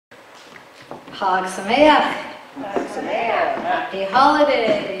Chag Sameach. Happy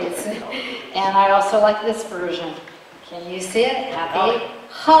holidays. And I also like this version. Can you see it? Happy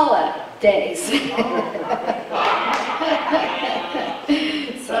holidays.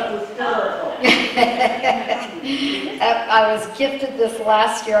 I was gifted this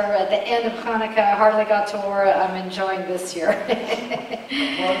last year at the end of Chanukah. I hardly got to wear it. I'm enjoying this year.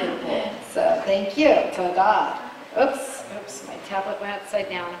 Wonderful. So thank you. Todah. Oops, my tablet went upside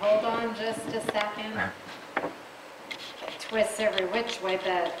down. Hold on just a second. It twists every which way,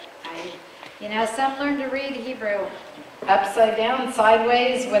 but some learn to read Hebrew upside down,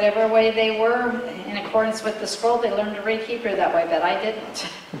 sideways, whatever way they were. In accordance with the scroll, they learned to read Hebrew that way, but I didn't.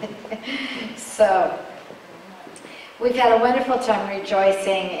 So, we've had a wonderful time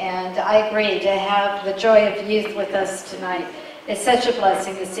rejoicing, and I agree to have the joy of youth with us tonight. It's such a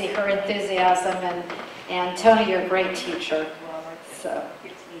blessing to see her enthusiasm, and Tony, you're a great teacher. So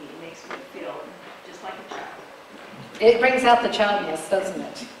It makes me feel just like a child. it brings out the childness, doesn't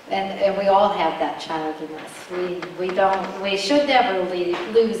it? And we all have that childness. We should never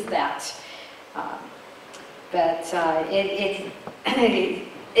lose that. But it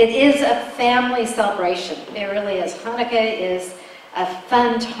is a family celebration. It really is. Hanukkah is a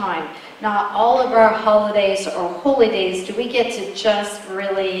fun time. Not all of our holidays or holy days do we get to just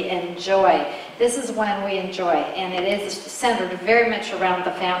really enjoy. This is when we enjoy, and it is centered very much around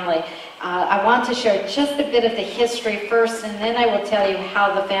the family. I want to share just a bit of the history first, and then I will tell you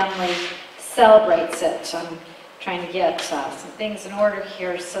how the family celebrates it. I'm trying to get some things in order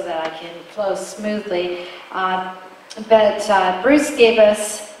here so that I can flow smoothly. But Bruce gave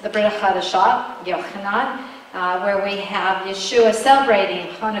us the Brit Hadashah, Yochanan, where we have Yeshua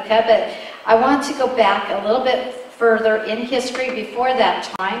celebrating Chanukah, but I want to go back a little bit further in history before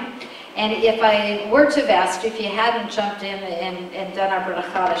that time. And if I were to have asked you, if you hadn't jumped in and done our Brit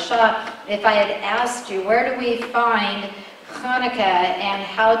Hadashah, if I had asked you, where do we find Chanukah and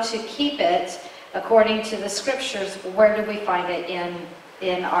how to keep it according to the scriptures, where do we find it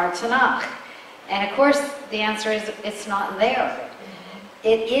in our Tanakh? And of course, the answer is it's not there.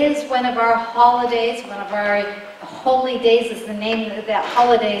 It is one of our holidays, one of our holy days is the name that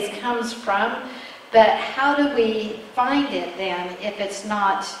holidays comes from. But how do we find it then if it's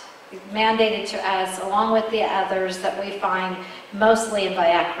not mandated to us along with the others that we find mostly in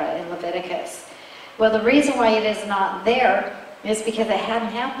Vayikra in Leviticus? Well, the reason why it is not there is because it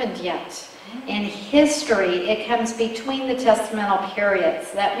hadn't happened yet. In history, it comes between the testamental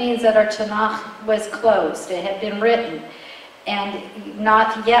periods. That means that our Tanakh was closed. It had been written and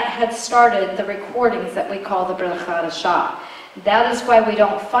not yet had started the recordings that we call the Brit Hadashah. That is why we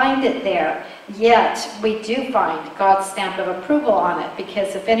don't find it there. Yet, we do find God's stamp of approval on it,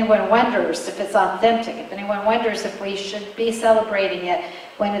 because if anyone wonders if it's authentic, if anyone wonders if we should be celebrating it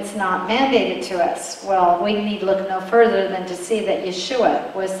when it's not mandated to us, well, we need look no further than to see that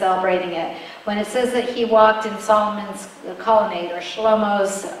Yeshua was celebrating it. When it says that he walked in Solomon's colonnade or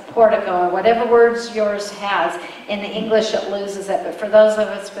Shlomo's portico or whatever words yours has, in the English it loses it, but for those of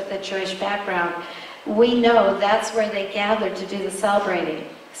us with a Jewish background, we know that's where they gathered to do the celebrating.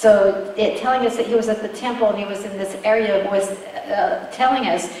 So telling us that he was at the temple and he was in this area was telling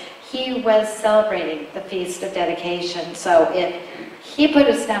us he was celebrating the Feast of Dedication. So if he put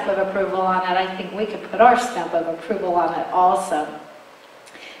a stamp of approval on it, I think we could put our stamp of approval on it also.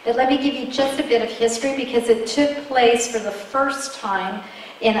 But let me give you just a bit of history, because it took place for the first time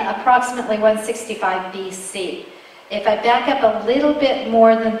in approximately 165 BC. If I back up a little bit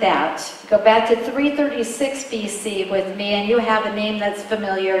more than that, go back to 336 BC with me, and you have a name that's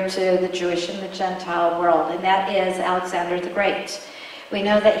familiar to the Jewish and the Gentile world, and that is Alexander the Great. We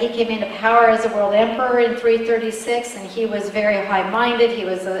know that he came into power as a world emperor in 336, and he was very high-minded. He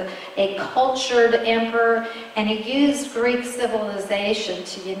was a cultured emperor, and he used Greek civilization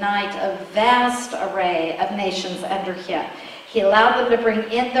to unite a vast array of nations under him. He allowed them to bring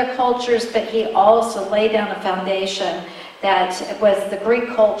in their cultures, but he also laid down a foundation that was the Greek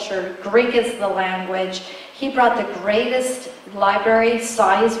culture. Greek is the language. He brought the greatest library,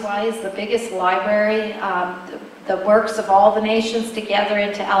 size-wise, the biggest library, the works of all the nations together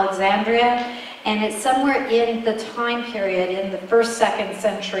into Alexandria. And it's somewhere in the time period, in the 1st, 2nd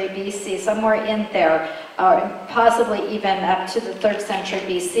century BC, somewhere in there, possibly even up to the 3rd century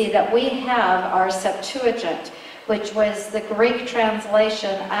BC, that we have our Septuagint, which was the Greek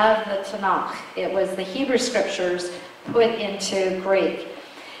translation of the Tanakh. It was the Hebrew scriptures put into Greek.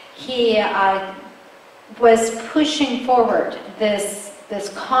 He was pushing forward this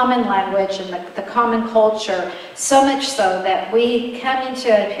common language and the common culture, so much so that we come into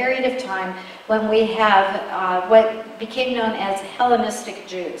a period of time when we have what became known as Hellenistic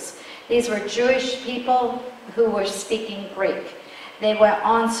Jews. These were Jewish people who were speaking Greek. They went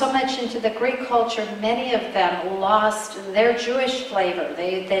on so much into the Greek culture, many of them lost their Jewish flavor.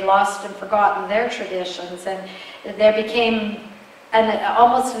 They lost and forgotten their traditions, and there became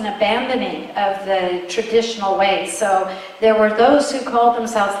almost an abandoning of the traditional ways. So there were those who called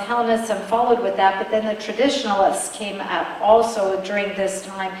themselves Hellenists and followed with that, but then the traditionalists came up also during this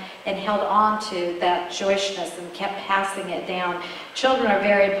time and held on to that Jewishness and kept passing it down. Children are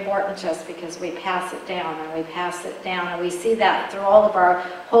very important to us because we pass it down and we pass it down, and we see that through all of our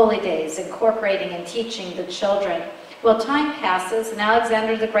holy days, incorporating and teaching the children. Well, time passes, and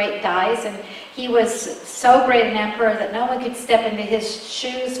Alexander the Great dies, and he was so great an emperor that no one could step into his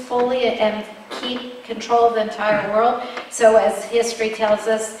shoes fully and keep control of the entire world. So as history tells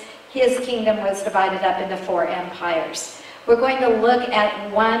us, his kingdom was divided up into 4 empires. We're going to look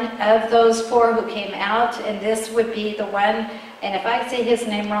at one of those 4 who came out, and this would be the one, and if I say his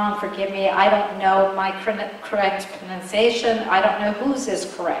name wrong, forgive me, I don't know my correct pronunciation, I don't know whose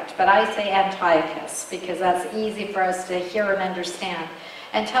is correct, but I say Antiochus, because that's easy for us to hear and understand.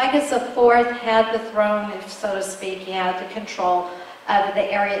 Antiochus IV had the throne, so to speak. He had the control of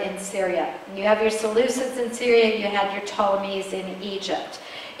the area in Syria. You have your Seleucids in Syria, you had your Ptolemies in Egypt.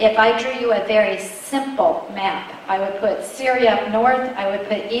 If I drew you a very simple map, I would put Syria up north, I would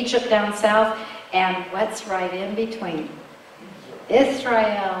put Egypt down south, and what's right in between?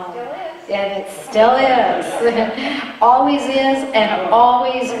 Israel. Still is. And it still is. Always is and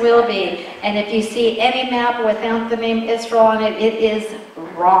always will be. And if you see any map without the name Israel on it, it is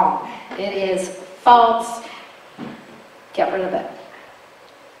wrong. It is false. Get rid of it.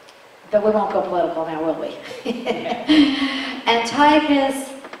 But we won't go political now, will we?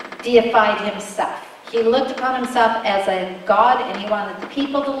 Antiochus deified himself. He looked upon himself as a god, and he wanted the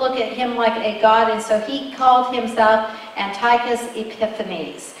people to look at him like a god, and so he called himself Antiochus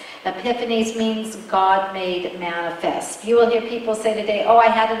Epiphanes. Epiphanes means God made manifest. You will hear people say today, oh, I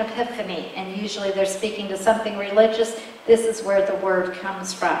had an epiphany, and usually they're speaking to something religious. This is where the word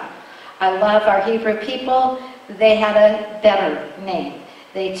comes from. I love our Hebrew people. They had a better name.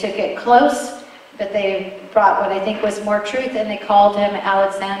 They took it close, but they brought what I think was more truth, and they called him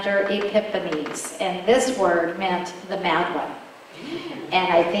Alexander Epiphanes. And this word meant the mad one.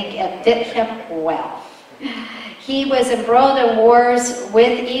 And I think it fit him well. He was embroiled in wars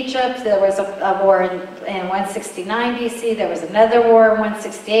with Egypt. There was a war in 169 BC. There was another war in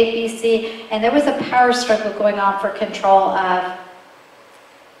 168 BC. And there was a power struggle going on for control of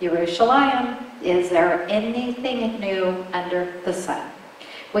Jerusalem. Is there anything new under the sun?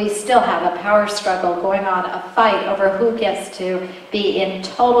 We still have a power struggle going on, a fight over who gets to be in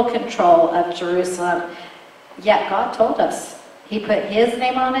total control of Jerusalem. Yet God told us. He put his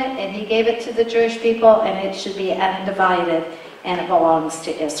name on it, and he gave it to the Jewish people, and it should be undivided, and it belongs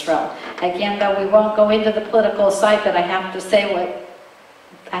to Israel. Again, though, we won't go into the political side, but I have to say what,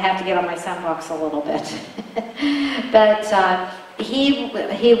 I have to get on my soapbox a little bit. But he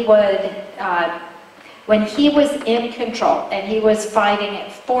would, when he was in control, and he was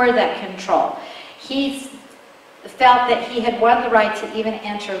fighting for that control, he felt that he had won the right to even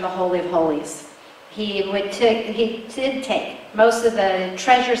enter the Holy of Holies. He did take most of the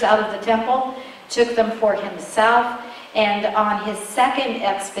treasures out of the temple, took them for himself, and on his second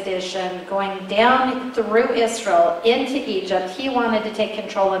expedition, going down through Israel into Egypt, he wanted to take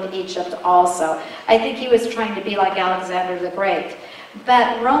control of Egypt also. I think he was trying to be like Alexander the Great.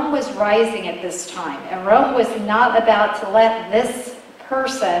 But Rome was rising at this time, and Rome was not about to let this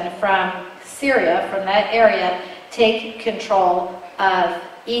person from Syria, from that area, take control of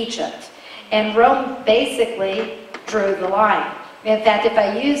Egypt. And Rome basically drew the line. In fact, if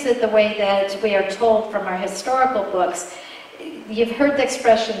I use it the way that we are told from our historical books, you've heard the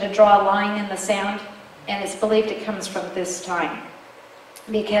expression to draw a line in the sand, and it's believed it comes from this time.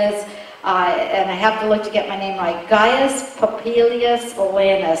 Because, and I have to look to get my name right, Gaius Popilius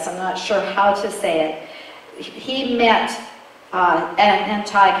Olenus, I'm not sure how to say it. He met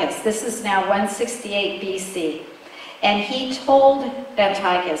Antiochus. This is now 168 BC. And he told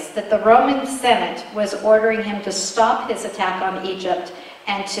Antiochus that the Roman Senate was ordering him to stop his attack on Egypt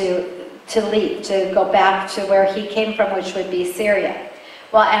and to leave, to go back to where he came from, which would be Syria.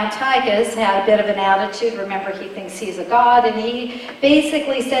 Well, Antiochus had a bit of an attitude. Remember, he thinks he's a god, and he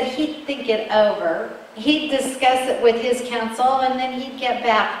basically said he'd think it over. He'd discuss it with his council, and then he'd get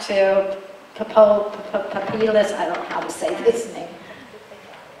back to Popilius. I don't know how to say this name.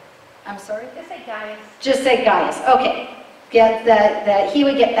 I'm sorry? Just say Gaius. Just say Gaius. Okay. Get that he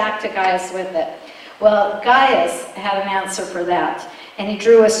would get back to Gaius with it. Well, Gaius had an answer for that, and he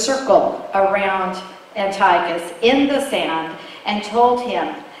drew a circle around Antiochus in the sand and told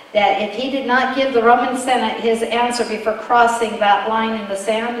him that if he did not give the Roman Senate his answer before crossing that line in the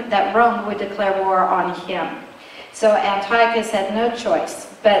sand, that Rome would declare war on him. So Antiochus had no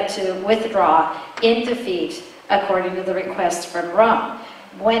choice but to withdraw in defeat according to the request from Rome.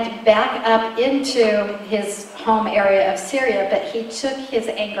 Went back up into his home area of Syria, but he took his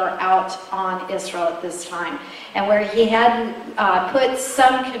anger out on Israel at this time. And where he had put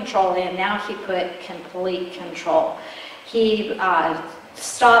some control in, now he put complete control. He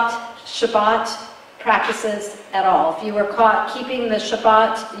stopped Shabbat practices at all. If you were caught keeping the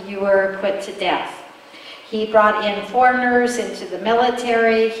Shabbat, you were put to death. He brought in foreigners into the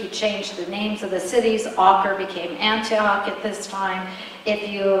military. He changed the names of the cities. Acre became Antioch at this time. If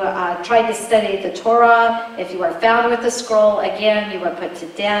you tried to study the Torah, if you were found with a scroll, again, you were put to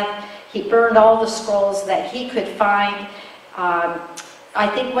death. He burned all the scrolls that he could find. I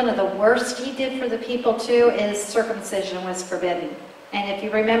think one of the worst he did for the people too is circumcision was forbidden. And if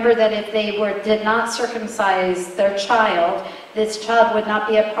you remember that if they did not circumcise their child, this child would not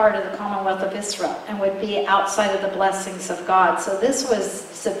be a part of the Commonwealth of Israel and would be outside of the blessings of God. So this was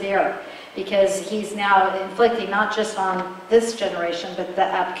severe because he's now inflicting not just on this generation, but the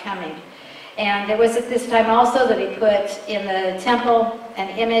upcoming. And it was at this time also that he put in the temple an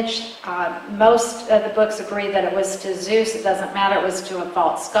image. Most of the books agree that it was to Zeus. It doesn't matter. It was to a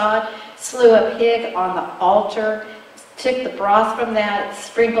false god. Slew a pig on the altar. Took the broth from that,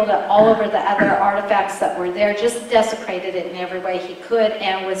 sprinkled it all over the other artifacts that were there, just desecrated it in every way he could,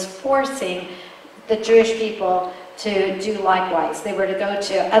 and was forcing the Jewish people to do likewise. They were to go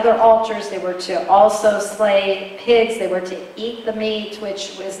to other altars, they were to also slay pigs, they were to eat the meat,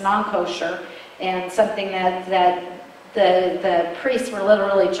 which was non-kosher, and something that the priests were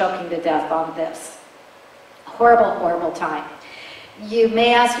literally choking to death on this. Horrible, horrible time. You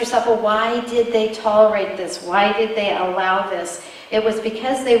may ask yourself, well, why did they tolerate this? Why did they allow this? It was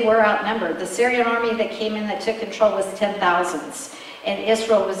because they were outnumbered. The Syrian army that came in that took control was 10,000s, and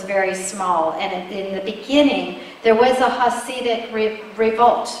Israel was very small. And in the beginning, there was a Hasidic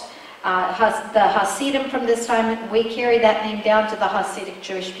revolt. The Hasidim from this time, we carry that name down to the Hasidic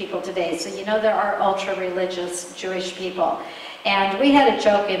Jewish people today. So you know there are ultra-religious Jewish people. And we had a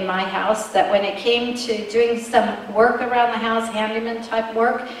joke in my house that when it came to doing some work around the house, handyman type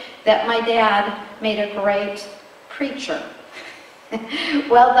work, that my dad made a great preacher.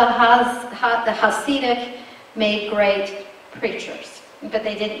 Well, the Hasidic made great preachers, but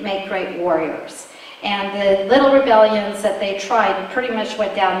they didn't make great warriors. And the little rebellions that they tried pretty much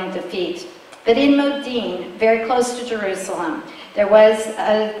went down in defeat. But in Modin, very close to Jerusalem, there was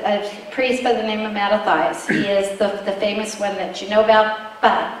a priest by the name of Mattathias. He is the famous one that you know about,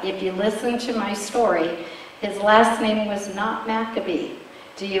 but if you listen to my story, his last name was not Maccabee.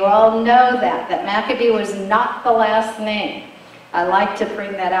 Do you all know that Maccabee was not the last name? I like to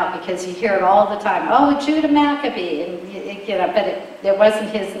bring that out because you hear it all the time. Oh, Judah Maccabee, and you know, but it wasn't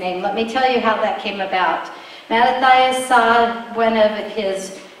his name. Let me tell you how that came about. Mattathias saw one of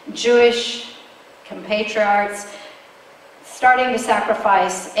his Jewish compatriots starting to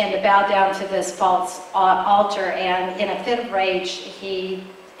sacrifice and to bow down to this false altar, and in a fit of rage, he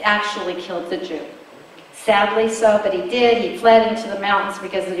actually killed the Jew. Sadly so, but he did. He fled into the mountains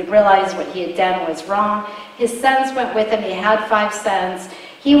because he realized what he had done was wrong. His sons went with him. He had 5 sons.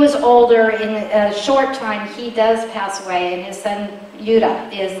 He was older. In a short time, he does pass away, and his son Judah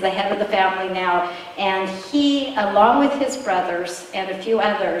is the head of the family now. And he, along with his brothers and a few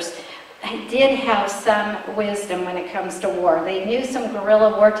others, did have some wisdom when it comes to war. They knew some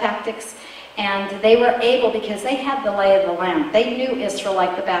guerrilla war tactics, and they were able, because they had the lay of the land. They knew Israel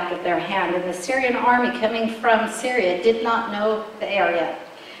like the back of their hand, and the Syrian army coming from Syria did not know the area.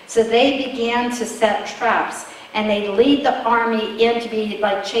 So they began to set traps, and they'd lead the army in to be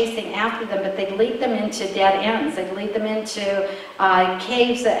like chasing after them, but they'd lead them into dead ends. They'd lead them into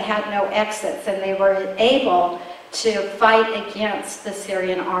caves that had no exits, and they were able to fight against the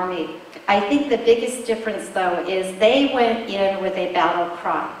Syrian army. I think the biggest difference, though, is they went in with a battle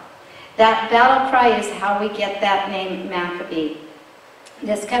cry. That battle cry is how we get that name Maccabee.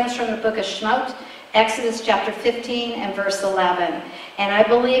 This comes from the book of Shemot, Exodus chapter 15 and verse 11. And I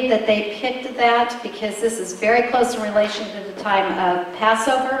believe that they picked that because this is very close in relation to the time of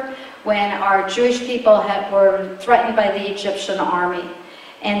Passover, when our Jewish people were threatened by the Egyptian army.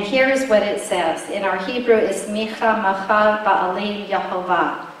 And here's what it says. In our Hebrew, it's Micha Macha Ba'alim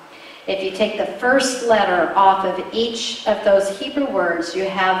Yahovah. If you take the first letter off of each of those Hebrew words, you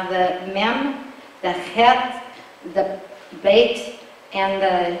have the Mem, the Het, the Beit,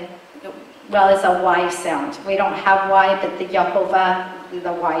 and well, it's a Y sound. We don't have Y, but the Yahovah,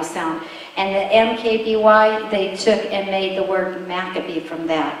 the Y sound. And the MKBY, they took and made the word Maccabee from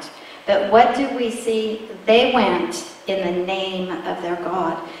that. But what do we see? They went in the name of their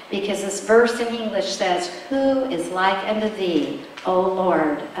God. Because this verse in English says, "Who is like unto thee, O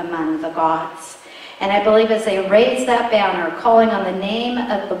Lord, among the gods?" And I believe as they raised that banner, calling on the name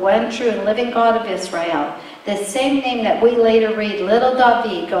of the one true and living God of Israel, the same name that we later read, little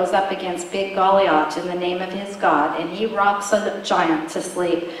David goes up against big Goliath in the name of his God, and he rocks a giant to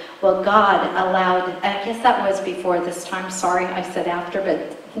sleep. Well, God allowed, I guess that was before this time, sorry, I said after,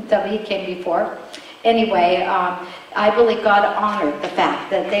 but David came before. Anyway, I believe God honored the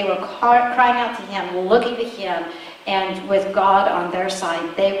fact that they were crying out to him, looking to him, and with God on their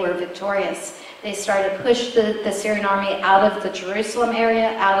side, they were victorious. They started to push the Syrian army out of the Jerusalem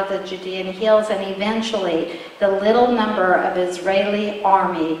area, out of the Judean hills, and eventually the little number of Israeli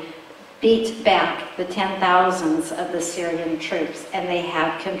army beat back the 10,000s of the Syrian troops, and they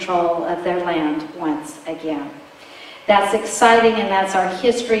had control of their land once again. That's exciting, and that's our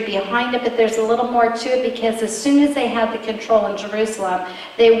history behind it, but there's a little more to it, because as soon as they had the control in Jerusalem,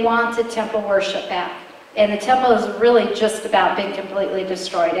 they wanted temple worship back. And the temple is really just about being completely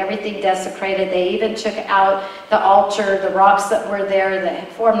destroyed. Everything desecrated. They even took out the altar, the rocks that were there that had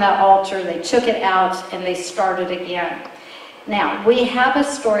formed that altar. They took it out and they started again. Now, we have a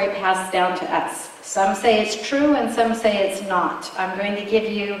story passed down to us. Some say it's true and some say it's not. I'm going to give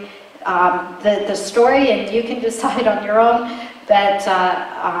you the story, and you can decide on your own, but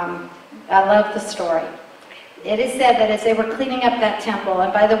I love the story. It is said that as they were cleaning up that temple,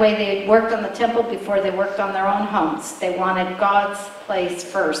 and by the way, they worked on the temple before they worked on their own homes. They wanted God's place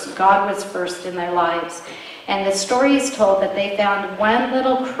first. God was first in their lives. And the story is told that they found one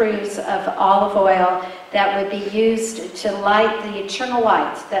little cruse of olive oil that would be used to light the eternal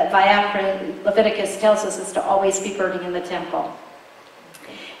light that Leviticus tells us is to always be burning in the temple.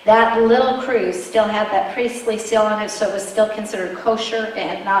 That little cruse still had that priestly seal on it, so it was still considered kosher. It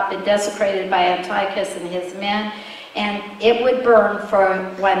had not been desecrated by Antiochus and his men, and it would burn for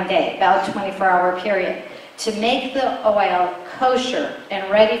one day, about a 24-hour period. To make the oil kosher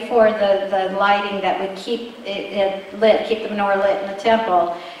and ready for the lighting that would keep it lit, keep the menorah lit in the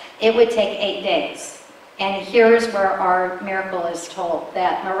temple, it would take 8 days. And here's where our miracle is told,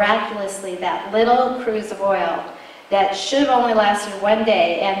 that miraculously that little cruse of oil that should have only lasted one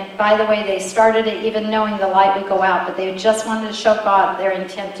day, and by the way, they started it even knowing the light would go out, but they just wanted to show God their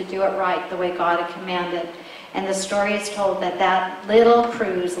intent to do it right, the way God had commanded. And the story is told that that little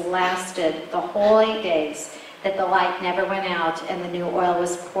cruse lasted the whole 8 days, that the light never went out, and the new oil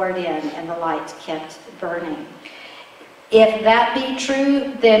was poured in, and the light kept burning. If that be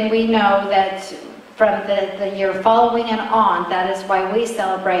true, then we know that from the year following and on, that is why we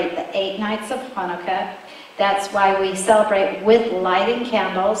celebrate the 8 nights of Chanukah. That's why we celebrate with lighting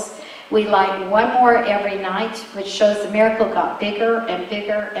candles. We light one more every night, which shows the miracle got bigger and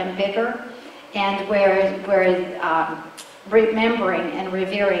bigger and bigger. And we're remembering and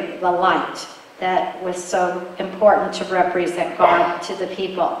revering the light that was so important to represent God to the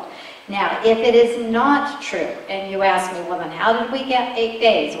people. Now, if it is not true, and you ask me, well then how did we get 8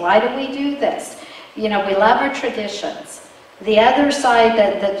 days? Why do we do this? You know, we love our traditions. The other side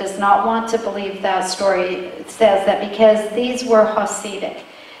that does not want to believe that story says that because these were Hasidic,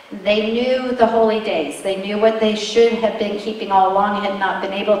 they knew the holy days. They knew what they should have been keeping all along, had not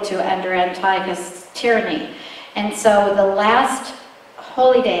been able to under Antiochus' tyranny. And so the last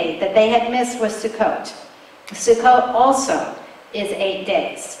holy day that they had missed was Sukkot. Sukkot also is 8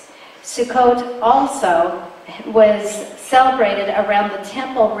 days. Sukkot also was celebrated around the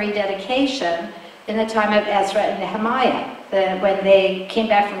temple rededication in the time of Ezra and Nehemiah. When they came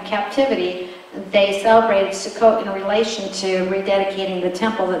back from captivity, they celebrated Sukkot in relation to rededicating the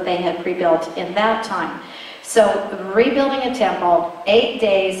temple that they had rebuilt in that time. So rebuilding a temple, 8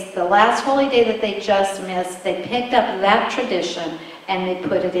 days, the last holy day that they just missed, they picked up that tradition and they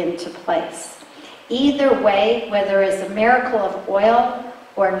put it into place. Either way, whether it's a miracle of oil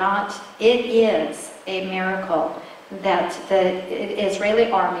or not, it is a miracle that the Israeli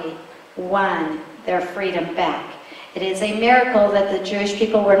army won their freedom back. It is a miracle that the Jewish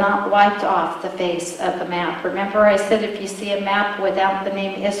people were not wiped off the face of the map. Remember I said if you see a map without the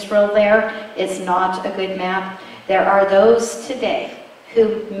name Israel there, it's not a good map. There are those today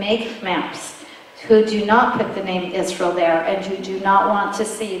who make maps who do not put the name Israel there and who do not want to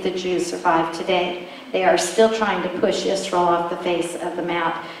see the Jews survive today. They are still trying to push Israel off the face of the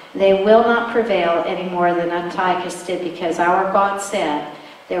map. They will not prevail any more than Antiochus did, because our God said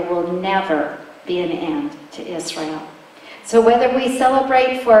there will never be an end to Israel. So whether we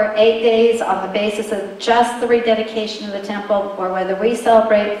celebrate for 8 days on the basis of just the rededication of the temple, or whether we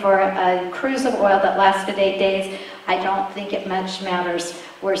celebrate for a cruise of oil that lasted 8 days, I don't think it much matters.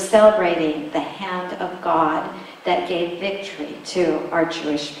 We're celebrating the hand of God that gave victory to our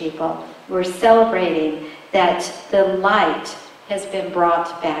Jewish people. We're celebrating that the light has been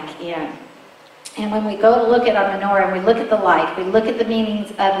brought back in. And when we go to look at our menorah and we look at the light, we look at the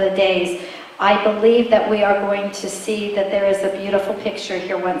meanings of the days, I believe that we are going to see that there is a beautiful picture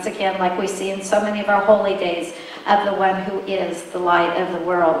here once again, like we see in so many of our holy days, of the one who is the light of the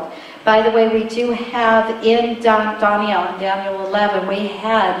world. By the way, we do have in Daniel 11, we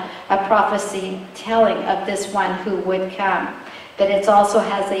had a prophecy telling of this one who would come. But it also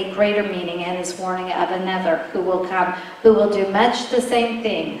has a greater meaning and is warning of another who will come, who will do much the same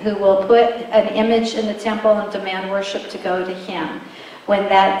thing, who will put an image in the temple and demand worship to go to him. When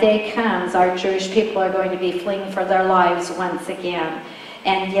that day comes, our Jewish people are going to be fleeing for their lives once again.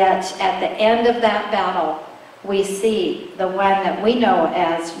 And yet, at the end of that battle, we see the one that we know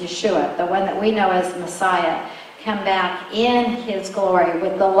as Yeshua, the one that we know as Messiah, come back in his glory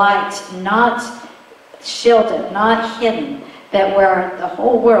with the light not shielded, not hidden, but where the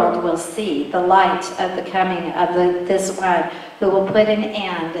whole world will see the light of the coming of this one who will put an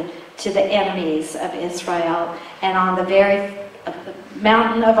end to the enemies of Israel. And on the very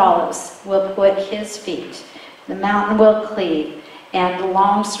mountain of Olives will put his feet. The mountain will cleave, and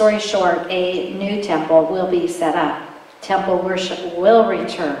long story short, a new temple will be set up. Temple worship will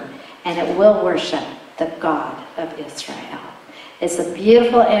return, and it will worship the God of Israel. It's a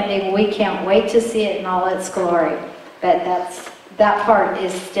beautiful ending. We can't wait to see it in all its glory. But that part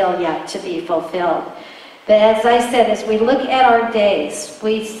is still yet to be fulfilled. But as I said, as we look at our days,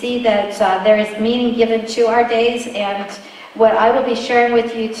 we see that there is meaning given to our days, and what I will be sharing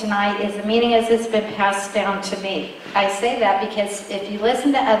with you tonight is the meaning as it's been passed down to me. I say that because if you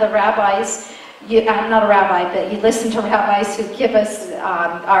listen to other rabbis, I'm not a rabbi, but you listen to rabbis who give us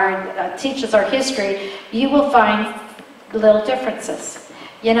teach us our history, you will find little differences.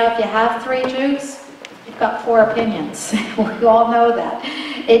 You know, if you have 3 Jews, you've got 4 opinions. We all know that.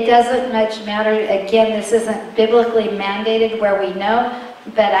 It doesn't much matter. Again, this isn't biblically mandated where we know,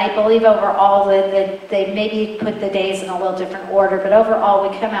 but I believe overall that they maybe put the days in a little different order, but overall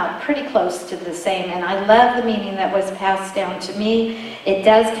we come out pretty close to the same. And I love the meaning that was passed down to me. It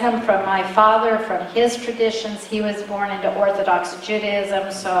does come from my father, from his traditions. He was born into Orthodox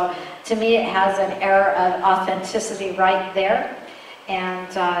Judaism, so to me it has an air of authenticity right there.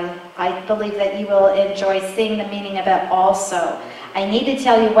 And I believe that you will enjoy seeing the meaning of it also. I need to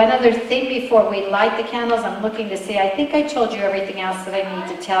tell you one other thing before we light the candles. I'm looking to see, I think I told you everything else that I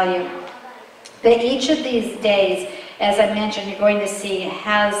need to tell you. But each of these days, as I mentioned, you're going to see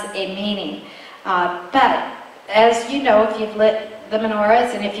has a meaning. But as you know, if you've lit the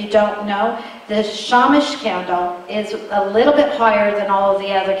menorahs, and if you don't know, the Shamash candle is a little bit higher than all of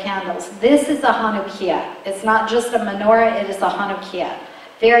the other candles. This is a Chanukah. It's not just a menorah, it is a Chanukah.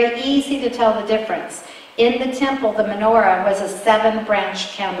 Very easy to tell the difference. In the temple, the menorah was a 7-branch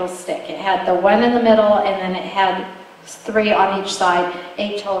candlestick. It had the one in the middle, and then it had 3 on each side,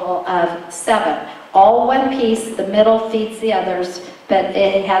 a total of 7. All one piece, the middle feeds the others, but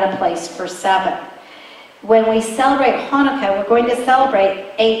it had a place for 7. When we celebrate Hanukkah, we're going to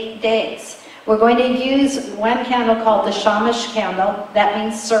celebrate 8 days. We're going to use one candle called the Shamash candle. That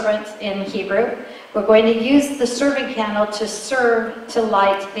means servant in Hebrew. We're going to use the serving candle to serve to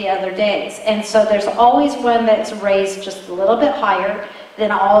light the other days. And so there's always one that's raised just a little bit higher than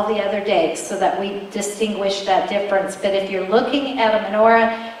all the other days so that we distinguish that difference. But if you're looking at a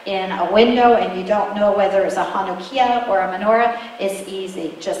menorah in a window and you don't know whether it's a Chanukah or a menorah, it's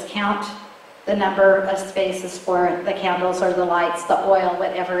easy. Just count the number of spaces for the candles or the lights, the oil,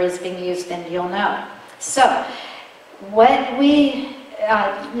 whatever is being used, and you'll know. So what we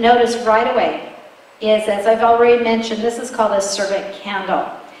notice right away is, as I've already mentioned, this is called a servant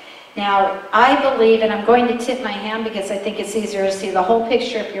candle. Now, I believe, and I'm going to tip my hand because I think it's easier to see the whole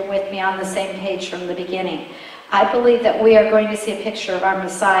picture if you're with me on the same page from the beginning. I believe that we are going to see a picture of our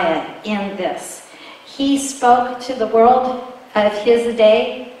Messiah in this. He spoke to the world of his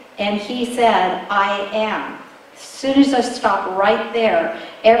day, and he said, I am. As soon as I stop right there,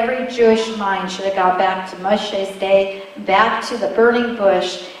 every Jewish mind should have gone back to Moshe's day, back to the burning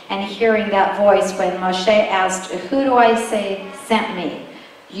bush, and hearing that voice when Moshe asked, who do I say sent me?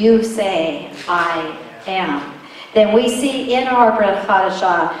 You say, I am. Then we see in our Brit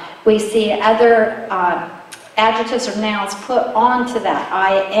Chadashah, we see other adjectives or nouns put onto that.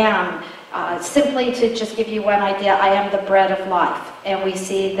 I am Simply to just give you one idea, I am the bread of life. And we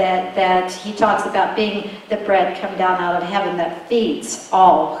see that he talks about being the bread come down out of heaven that feeds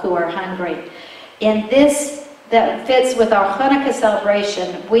all who are hungry. In this, that fits with our Chanukah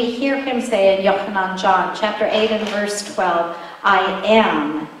celebration, we hear him say in Yochanan John, chapter 8 and verse 12, I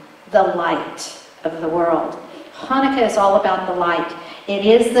am the light of the world. Chanukah is all about the light. It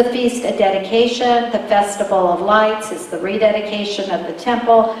is the feast of dedication, the festival of lights. It's the rededication of the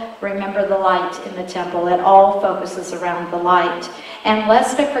temple. Remember the light in the temple. It all focuses around the light. And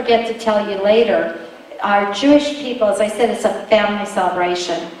lest I forget to tell you later, our Jewish people, as I said, it's a family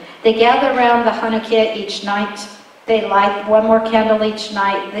celebration. They gather around the Chanukah each night. They light one more candle each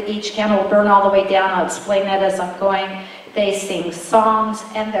night. Each candle will burn all the way down. I'll explain that as I'm going. They sing songs,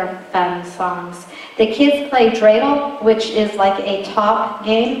 and they're fun songs. The kids play dreidel, which is like a top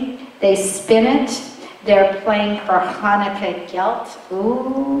game. They spin it. They're playing for Chanukah gelt.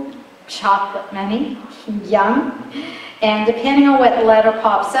 Ooh, chocolate money. Yum. And depending on what letter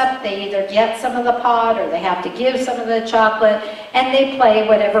pops up, they either get some of the pot or they have to give some of the chocolate, and they play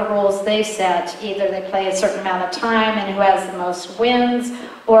whatever rules they set. Either they play a certain amount of time and who has the most wins,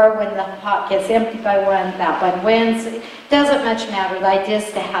 or when the pot gets emptied by one, that one wins. It doesn't much matter. The idea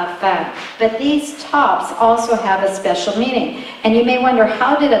is to have fun. But these tops also have a special meaning. And you may wonder,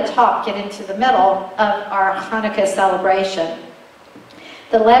 how did a top get into the middle of our Chanukah celebration?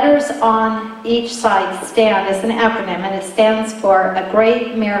 The letters on each side stand as an acronym, and it stands for A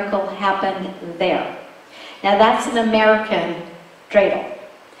Great Miracle Happened There. Now that's an American dreidel.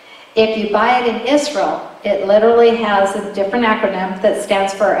 If you buy it in Israel, it literally has a different acronym that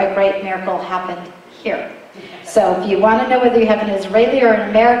stands for A Great Miracle Happened Here. So if you want to know whether you have an Israeli or an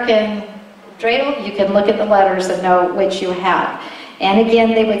American dreidel, you can look at the letters and know which you have. And again,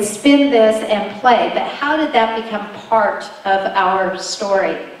 they would spin this and play. But how did that become part of our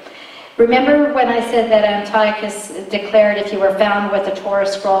story? Remember when I said that Antiochus declared if you were found with a Torah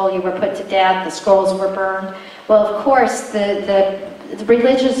scroll, you were put to death, the scrolls were burned? Well, of course, the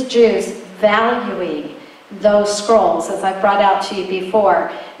religious Jews valuing those scrolls, as I brought out to you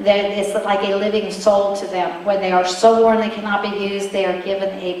before, that it's like a living soul to them. When they are so worn they cannot be used, they are given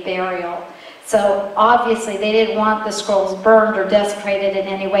a burial. So obviously they didn't want the scrolls burned or desecrated in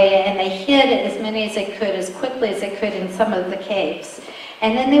any way, and they hid as many as they could, as quickly as they could in some of the caves.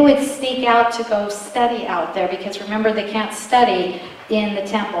 And then they would sneak out to go study out there, because remember, they can't study in the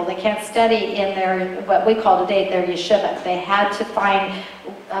temple. They can't study in their, what we call today, their yeshiva. They had to find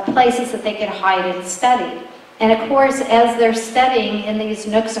places that they could hide and study. And of course, as they're studying in these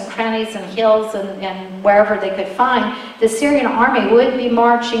nooks and crannies and hills and wherever they could find, the Syrian army would be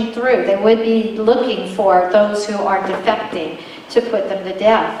marching through. They would be looking for those who are defecting to put them to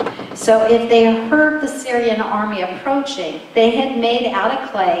death. So if they heard the Syrian army approaching, they had made out of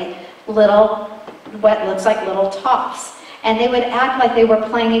clay little, what looks like little tops. And they would act like they were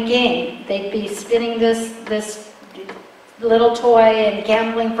playing a game. They'd be spinning this little toy and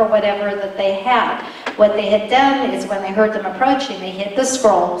gambling for whatever that they had. What they had done is when they heard them approaching, they hid the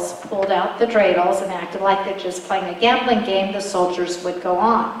scrolls, pulled out the dreidels, and acted like they're just playing a gambling game. The soldiers would go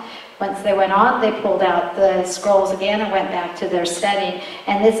on. Once they went on, they pulled out the scrolls again and went back to their studying.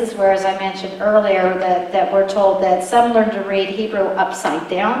 And this is where, as I mentioned earlier, that we're told that some learned to read Hebrew upside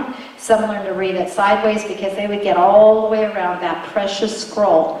down, some learned to read it sideways, because they would get all the way around that precious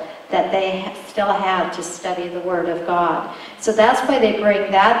scroll that they still had to study the Word of God. So that's why they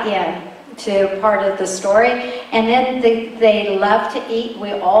bring that in to part of the story. And then they love to eat.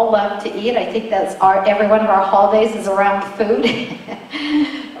 We all love to eat. I think that's every one of our holidays is around food.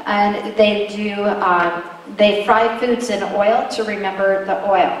 And they do, they fry foods in oil to remember the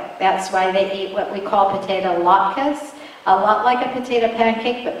oil. That's why they eat what we call potato latkes, a lot like a potato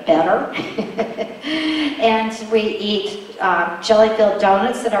pancake, but better. And we eat jelly-filled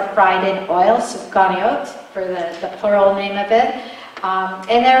donuts that are fried in oil, sufganiot, for the plural name of it.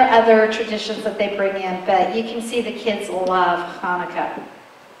 And there are other traditions that they bring in, but you can see the kids love Chanukah.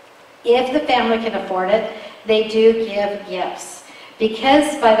 If the family can afford it, they do give gifts.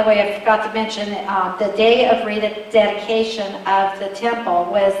 Because, by the way, I forgot to mention, the day of rededication of the temple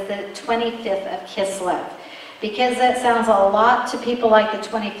was the 25th of Kislev. Because that sounds a lot to people like the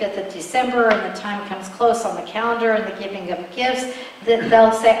 25th of December, and the time comes close on the calendar and the giving of gifts, that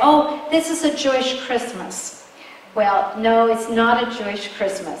they'll say, oh, this is a Jewish Christmas. Well, no, it's not a Jewish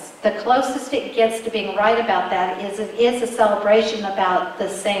Christmas. The closest it gets to being right about that is it is a celebration about the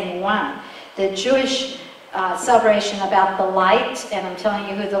same one. The Jewish celebration about the light, and I'm telling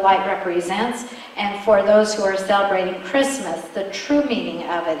you who the light represents, and for those who are celebrating Christmas, the true meaning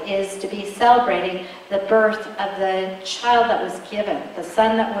of it is to be celebrating the birth of the child that was given, the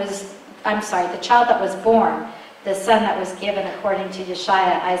son that was the child that was born, the son that was given according to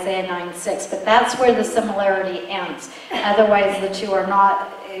Yeshaya, Isaiah 9:6. But that's where the similarity ends. Otherwise, the two are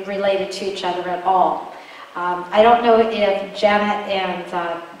not related to each other at all. I don't know if Janet and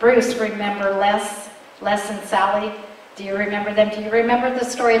Bruce remember Les and Sally. Do you remember them? Do you remember the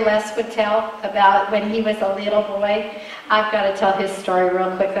story Les would tell about when he was a little boy? I've got to tell his story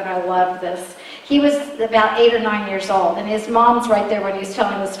real quick, and I love this. He was about 8 or 9 years old, and his mom's right there when he's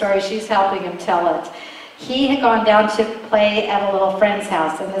telling the story. She's helping him tell it. He had gone down to play at a little friend's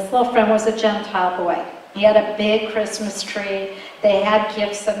house, and this little friend was a Gentile boy. He had a big Christmas tree. They had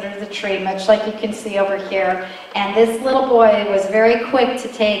gifts under the tree, much like you can see over here. And this little boy was very quick to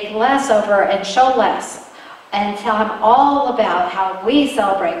take Les over and show Les and tell him all about how we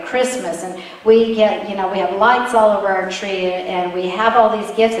celebrate Christmas, and we get, we have lights all over our tree, and we have all these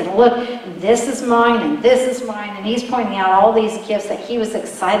gifts, and look, this is mine, and this is mine, and he's pointing out all these gifts that he was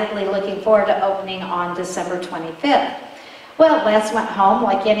excitedly looking forward to opening on December 25th. Well, Les went home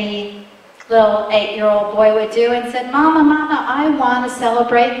like any little 8-year-old boy would do and said, Mama, I want to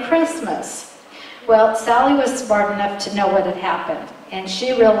celebrate Christmas. Well, Sally was smart enough to know what had happened, and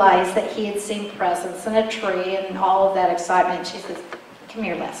she realized that he had seen presents and a tree and all of that excitement. She says, come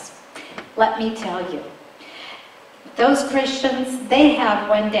here, Les. Let me tell you. Those Christians, they have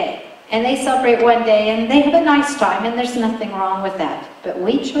one day, and they celebrate one day, and they have a nice time, and there's nothing wrong with that. But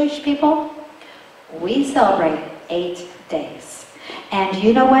we Jewish people, we celebrate 8 days. And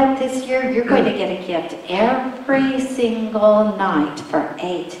you know what? This year, you're going to get a gift every single night for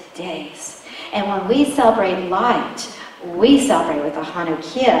 8 days. And when we celebrate light, we celebrate with the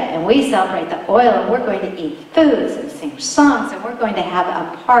Chanukah, and we celebrate the oil, and we're going to eat foods and sing songs, and we're going to have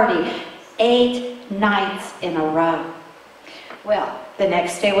a party 8 nights in a row. Well, the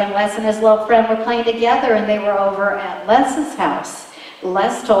next day when Les and his little friend were playing together, and they were over at Les's house,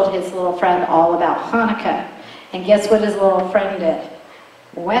 Les told his little friend all about Chanukah. And guess what his little friend did?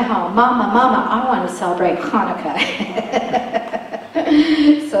 Well, Mama, I want to celebrate Chanukah.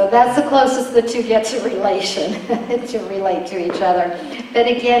 So that's the closest the two get to relation, to relate to each other. But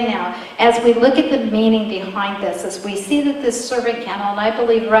again now, as we look at the meaning behind this, as we see that this servant candle, and I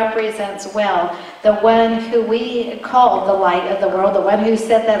believe represents well the one who we call the light of the world, the one who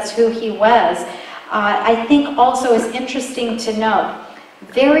said that's who he was, I think also is interesting to note.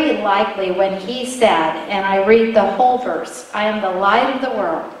 Very likely when he said, and I read the whole verse, I am the light of the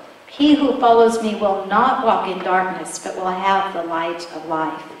world. He who follows me will not walk in darkness, but will have the light of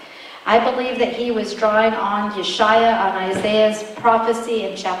life. I believe that he was drawing on Yeshaya, on Isaiah's prophecy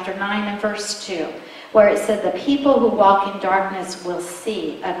in chapter 9 and verse 2, where it said, the people who walk in darkness will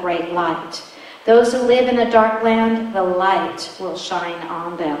see a great light. Those who live in a dark land, the light will shine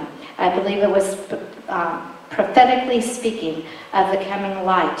on them. I believe it was prophetically speaking of the coming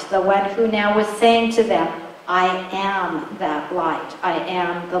light, the one who now was saying to them, I am that light. I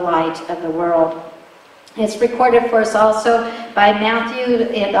am the light of the world. It's recorded for us also by Matthew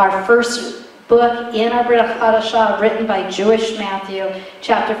in our first book in our Brit Hadashah, written by Jewish Matthew,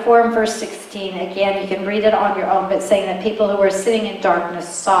 chapter 4 and verse 16. Again, you can read it on your own, but saying that people who were sitting in darkness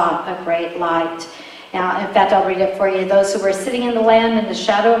saw a great light. Now, in fact, I'll read it for you. Those who were sitting in the land in the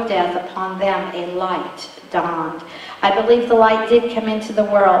shadow of death, upon them a light dawned. I believe the light did come into the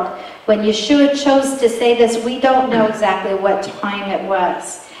world. When Yeshua chose to say this, we don't know exactly what time it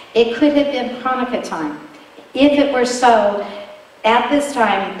was. It could have been Chanukah time. If it were so, at this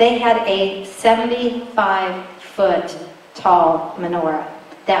time, they had a 75-foot tall menorah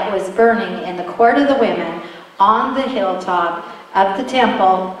that was burning in the court of the women on the hilltop of the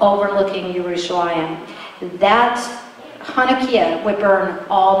temple overlooking Jerusalem. That Chanukah would burn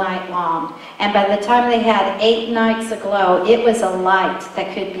all night long. And by the time they had 8 nights aglow, it was a light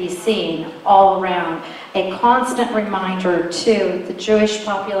that could be seen all around. A constant reminder to the Jewish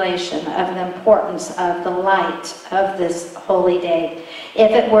population of the importance of the light of this holy day.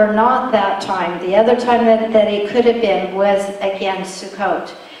 If it were not that time, the other time that it could have been was, again,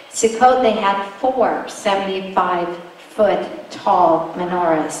 Sukkot. Sukkot, they had 4 75-foot tall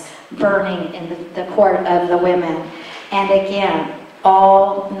menorahs burning in the court of the women. And again,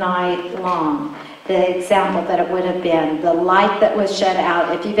 all night long, the example that it would have been, the light that was shed out.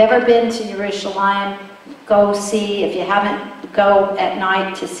 If you've ever been to Jerusalem, go see. If you haven't, go at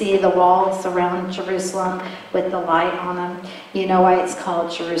night to see the walls around Jerusalem with the light on them. You know why it's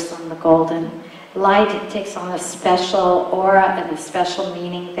called Jerusalem the Golden. Light takes on a special aura and a special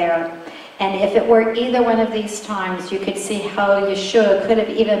meaning there. And if it were either one of these times, you could see how Yeshua could have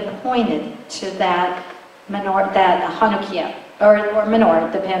even pointed to that menorah, that Chanukah, or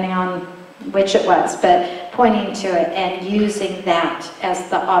menorah, depending on which it was, but pointing to it and using that as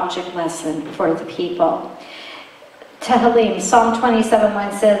the object lesson for the people. Tehillim, Psalm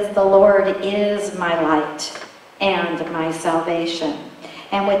 27:1 says, "The Lord is my light and my salvation."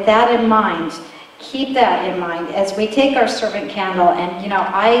 And with that in mind, keep that in mind as we take our servant candle. And, you know,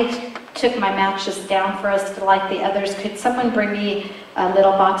 I took my matches down for us to light the others. Could someone bring me a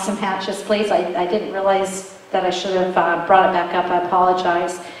little box of matches, please? I didn't realize that I should have brought it back up. I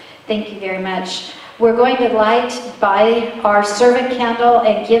apologize. Thank you very much. We're going to light by our servant candle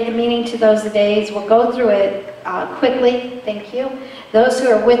and give the meaning to those days. We'll go through it quickly. Thank you. Those who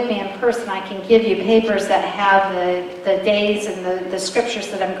are with me in person, I can give you papers that have the days and the scriptures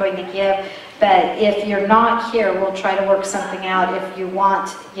that I'm going to give. But if you're not here, we'll try to work something out if you want,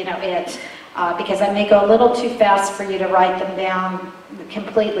 you know, it. Because I may go a little too fast for you to write them down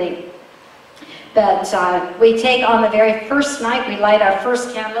completely. But we take on the very first night, we light our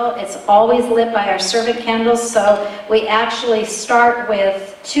first candle. It's always lit by our servant candles. So we actually start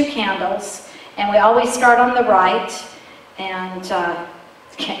with 2 candles. And we always start on the right. And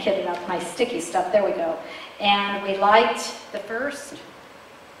can't get it off my sticky stuff. There we go. And we light the first.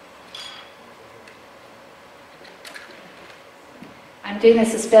 I'm doing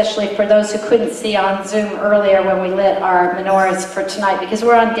this especially for those who couldn't see on Zoom earlier when we lit our menorahs for tonight, because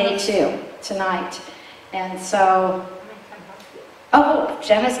we're on day 2 tonight. And so, oh,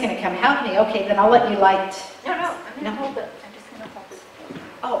 Jenna's going to come help me. Okay, then I'll let you light. No, I'm going to hold it. I'm just going to hold it.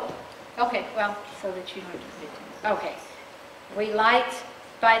 Oh, okay, well, So that you don't have to do it. okay. We light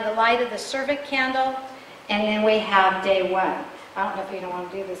by the light of the servant candle, and then we have day 1. I don't know if you don't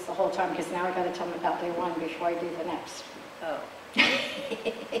want to do this the whole time, because now I've got to tell them about day 1 before I do the next. Oh.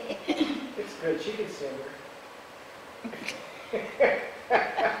 It's good, she can sing her.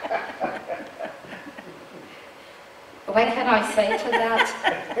 What can I say to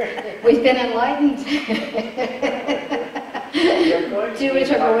that? We've been enlightened. Do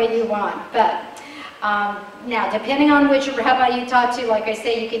whichever way you want. But now, depending on which rabbi you talk to, like I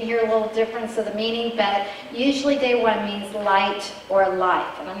say, you can hear a little difference of the meaning, but usually day 1 means light or life.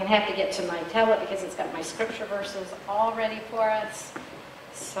 And I'm going to have to get to my tablet because it's got my scripture verses all ready for us.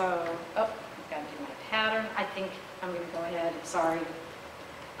 So, I've got to do my pattern. I think I'm going to go ahead. Sorry.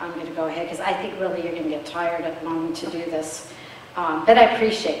 I'm going to go ahead because I think really you're going to get tired of wanting to do this. But I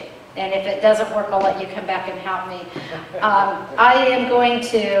appreciate it. And if it doesn't work, I'll let you come back and help me. I am going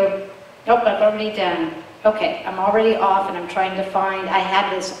to... Nope, I've already done. Okay, I'm already off and I'm trying to find, I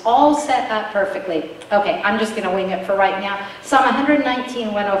had this all set up perfectly. Okay, I'm just going to wing it for right now. Psalm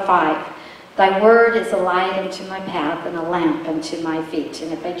 119, 105. Thy word is a light unto my path and a lamp unto my feet.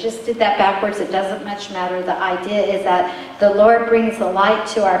 And if I just did that backwards, it doesn't much matter. The idea is that the Lord brings the light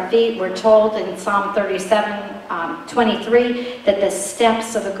to our feet. We're told in Psalm 37, 23, that the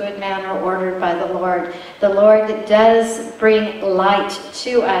steps of a good man are ordered by the Lord. The Lord does bring light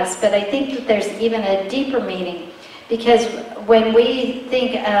to us, but I think that there's even a deeper meaning. Because when we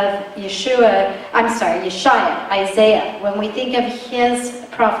think of Yeshua, Isaiah, when we think of his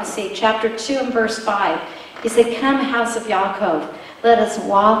prophecy, chapter 2 and verse 5, he said, "Come, house of Yaakov, let us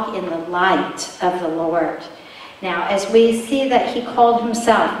walk in the light of the Lord." Now, as we see that he called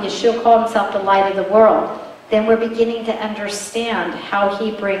himself, Yeshua called himself the light of the world, then we're beginning to understand how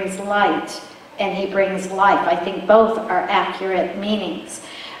he brings light and he brings life. I think both are accurate meanings.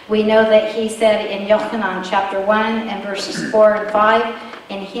 We know that he said in Yochanan chapter 1 and verses 4 and 5,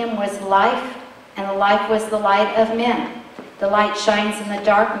 "In him was life, and the life was the light of men. The light shines in the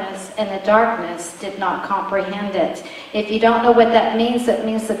darkness, and the darkness did not comprehend it." If you don't know what that means, it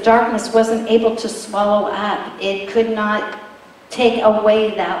means the darkness wasn't able to swallow up. It could not take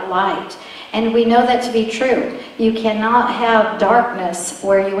away that light. And we know that to be true. You cannot have darkness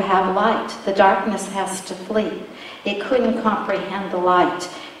where you have light. The darkness has to flee. It couldn't comprehend the light.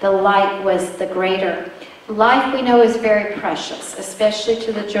 The light was the greater. Life, we know, is very precious, especially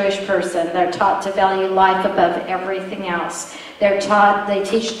to the Jewish person. They're taught to value life above everything else. They're taught, they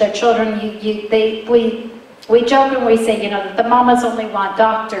teach their children, we joke and we say, you know, that the mamas only want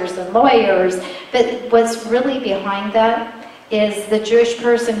doctors and lawyers, but what's really behind that is the Jewish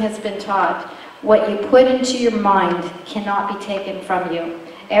person has been taught what you put into your mind cannot be taken from you.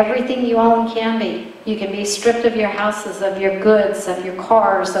 Everything you own can be. You can be stripped of your houses, of your goods, of your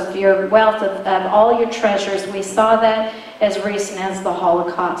cars, of your wealth, of all your treasures. We saw that as recent as the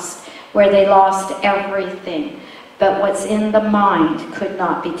Holocaust, where they lost everything. But what's in the mind could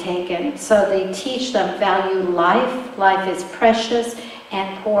not be taken. So they teach them value life. Life is precious,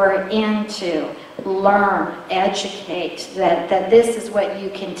 and pour into, learn, educate, that this is what you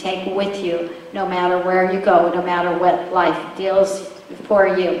can take with you no matter where you go, no matter what life deals for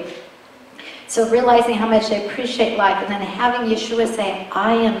you. So realizing how much they appreciate life, and then having Yeshua say,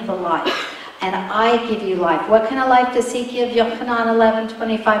 I am the life, and I give you life. What kind of life does he give? Yochanan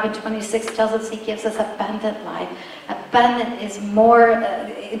 11:25 and 26 tells us he gives us abundant life. Abundant is more,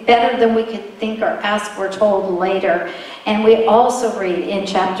 better than we could think or ask, we're told later. And we also read in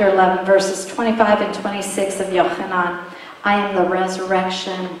chapter 11, verses 25 and 26 of Yochanan, I am the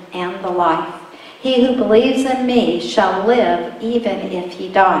resurrection and the life. He who believes in me shall live even if he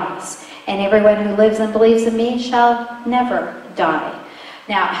dies. And everyone who lives and believes in me shall never die.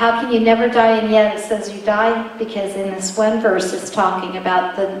 Now, how can you never die and yet it says you die? Because in this one verse it's talking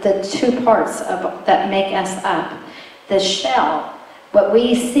about the two parts that make us up. The shell, what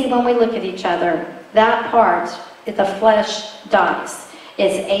we see when we look at each other, that part, the flesh dies.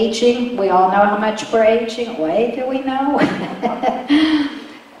 It's aging. We all know how much we're aging. Wait, do we know?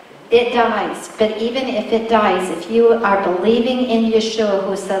 It dies. But even if it dies, if you are believing in Yeshua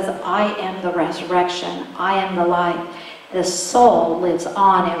who says, I am the resurrection, I am the life, the soul lives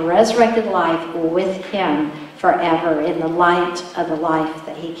on in resurrected life with him forever in the light of the life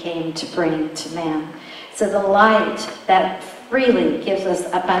that he came to bring to man. So the light that freely gives us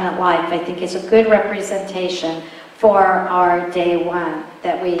abundant life, I think, is a good representation for our day one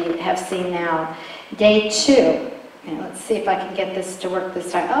that we have seen now. Day two, and let's see if I can get this to work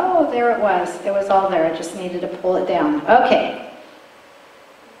this time. Oh, there it was. It was all there. I just needed to pull it down. Okay.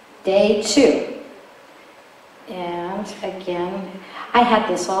 Day two. And again, I had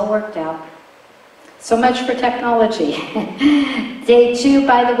this all worked out. So much for technology. Day two,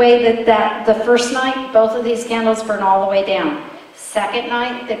 by the way, that the first night, both of these candles burn all the way down. Second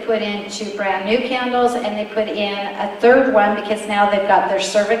night, they put in 2 brand new candles, and they put in a third one because now they've got their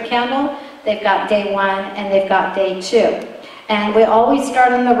servant candle. They've got day one, and they've got day two. And we always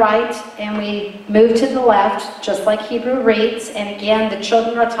start on the right, and we move to the left, just like Hebrew reads. And again, the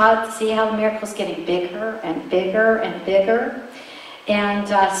children are taught to see how the miracle's getting bigger and bigger and bigger. And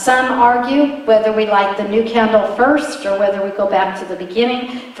some argue whether we light the new candle first or whether we go back to the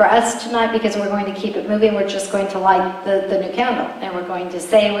beginning. For us tonight, because we're going to keep it moving, we're just going to light the new candle. And we're going to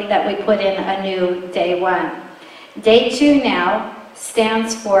say that we put in a new day one. Day two now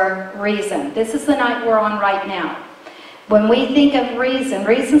stands for reason. This is the night we're on right now. When we think of reason,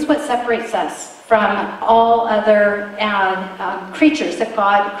 reason's what separates us from all other creatures that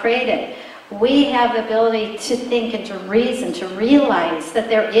God created. We have the ability to think and to reason, to realize that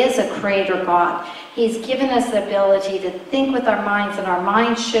there is a creator God. He's given us the ability to think with our minds, and our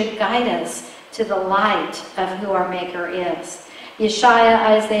minds should guide us to the light of who our Maker is.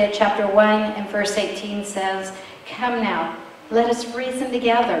 Isaiah chapter 1 and verse 18 says, come now, let us reason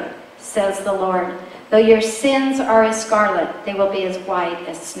together, says the Lord. Though your sins are as scarlet, they will be as white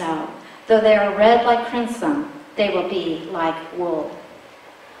as snow. Though they are red like crimson, they will be like wool.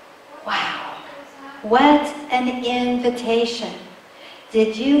 Wow. What an invitation.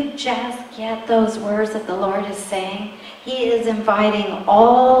 Did you just get those words that the Lord is saying? He is inviting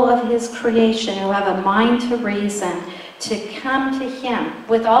all of his creation who have a mind to reason to come to him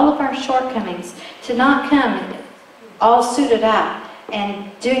with all of our shortcomings, to not come all suited up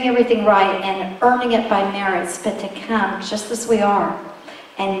and doing everything right and earning it by merits, but to come just as we are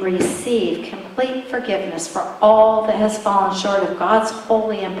and receive complete forgiveness for all that has fallen short of God's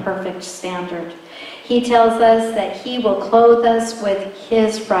holy and perfect standard. He tells us that he will clothe us with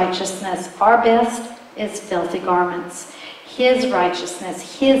his righteousness. Our best is filthy garments. His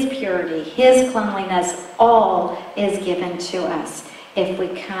righteousness, his purity, his cleanliness, all is given to us if we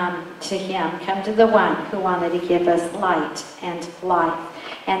come to him, come to the one who wanted to give us light and life.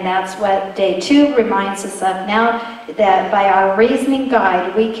 And that's what day two reminds us of now, that by our reasoning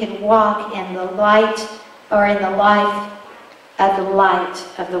guide, we can walk in the light, or in the life of the light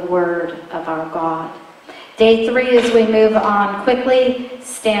of the Word of our God. Day three, as we move on quickly,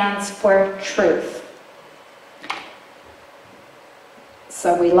 stands for truth.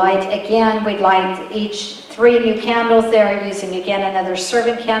 So we light again, we light each 3 new candles there, using again another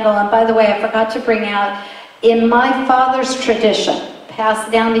servant candle. And by the way, I forgot to bring out, in my father's tradition,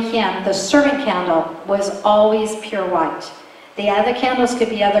 passed down to him, the servant candle was always pure white. The other candles could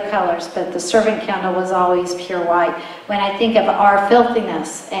be other colors, but the servant candle was always pure white. When I think of our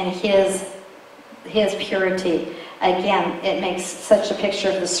filthiness and his purity, again, it makes such a picture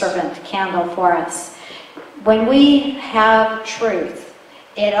of the servant candle for us. When we have truth,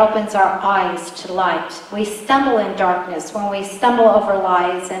 it opens our eyes to light. We stumble in darkness when we stumble over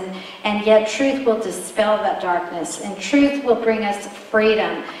lies, and yet truth will dispel that darkness, and truth will bring us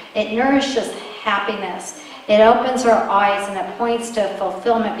freedom. It nourishes happiness. It opens our eyes, and it points to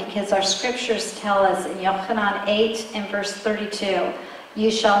fulfillment, because our scriptures tell us in Yochanan 8 and verse 32, You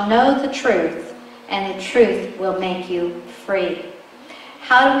shall know the truth, and the truth will make you free.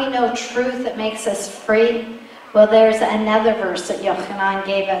 How do we know truth that makes us free? Well, there's another verse that Yochanan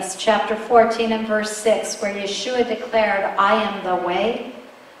gave us, chapter 14 and verse 6, where Yeshua declared, I am the way,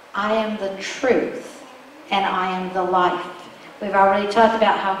 I am the truth, and I am the life. We've already talked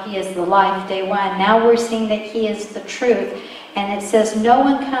about how he is the life, day one. Now we're seeing that he is the truth. And it says, no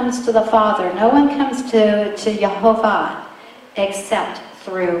one comes to the Father, no one comes to Jehovah except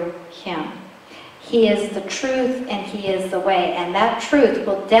through him. He is the truth and he is the way. And that truth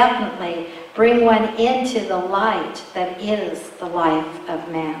will definitely bring one into the light that is the life of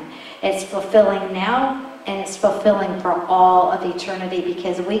man. It's fulfilling now and it's fulfilling for all of eternity,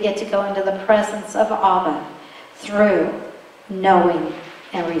 because we get to go into the presence of Abba through knowing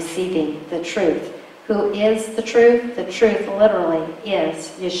and receiving the truth. Who is the truth? The truth literally is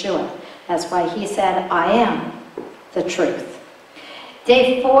Yeshua. That's why he said, I am the truth.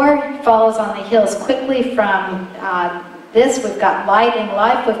 Day 4 follows on the heels quickly from this. We've got light and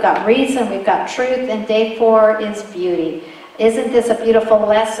life, we've got reason, we've got truth, and day 4 is beauty. Isn't this a beautiful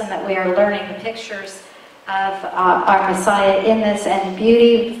lesson that we are learning the pictures of our Messiah in this, and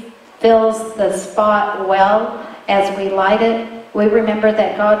beauty fills the spot well as we light it. We remember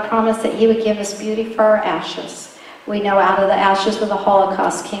that God promised that he would give us beauty for our ashes. We know out of the ashes of the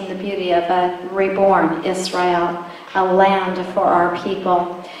Holocaust came the beauty of a reborn Israel, a land for our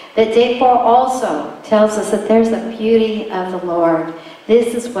people. But day 4 also tells us that there's a beauty of the Lord.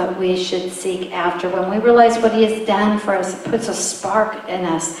 This is what we should seek after. When we realize what he has done for us, it puts a spark in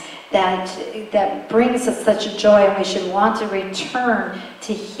us that brings us such a joy, and we should want to return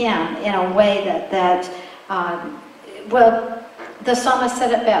to him in a way well, the psalmist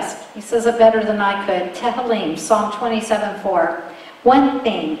said it best. He says it better than I could. Tehillim, Psalm 27:4. One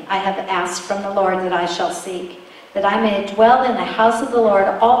thing I have asked from the Lord that I shall seek, that I may dwell in the house of the Lord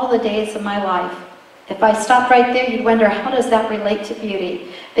all the days of my life. If I stop right there, you'd wonder, how does that relate to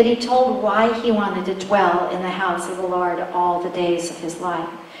beauty? But he told why he wanted to dwell in the house of the Lord all the days of his life.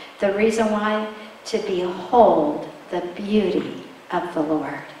 The reason why? To behold the beauty of the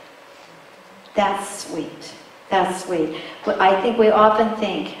Lord. That's sweet. That's sweet. I think we often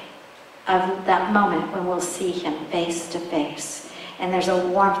think of that moment when we'll see him face to face. And there's a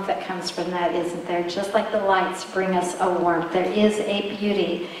warmth that comes from that, isn't there? Just like the lights bring us a warmth, there is a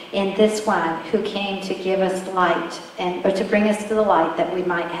beauty in this one who came to give us light, or to bring us to the light that we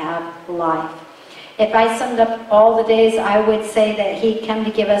might have life. If I summed up all the days, I would say that he came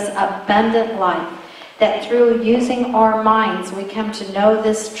to give us abundant life. That through using our minds, we come to know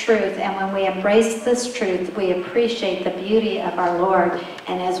this truth. And when we embrace this truth, we appreciate the beauty of our Lord.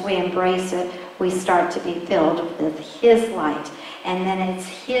 And as we embrace it, we start to be filled with his light. And then it's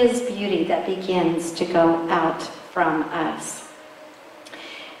his beauty that begins to go out from us.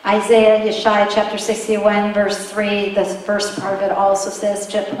 Yeshaya chapter 61, verse 3, the first part of it also says,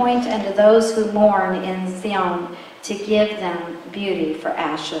 to point unto those who mourn in Zion, to give them beauty for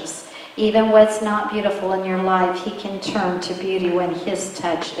ashes. Even what's not beautiful in your life, he can turn to beauty when his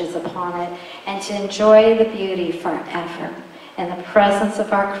touch is upon it, and to enjoy the beauty forever in the presence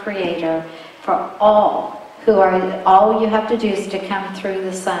of our Creator. For all you have to do is to come through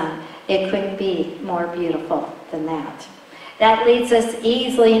the sun. It couldn't be more beautiful than that. That leads us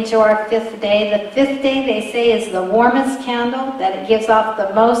easily into our 5th day. The 5th day, they say, is the warmest candle, that it gives off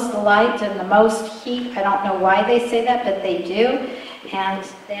the most light and the most heat. I don't know why they say that, but they do. And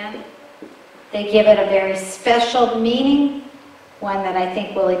then they give it a very special meaning, one that I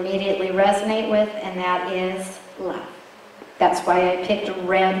think will immediately resonate with, and that is love. That's why I picked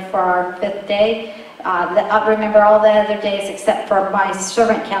red for our 5th day. I remember all the other days except for my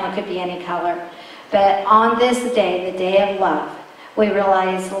servant candle could be any color. But on this day, the day of love, we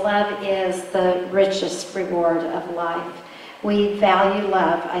realize love is the richest reward of life. We value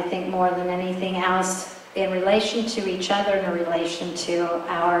love, I think, more than anything else in relation to each other and in relation to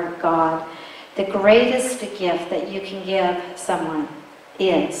our God. The greatest gift that you can give someone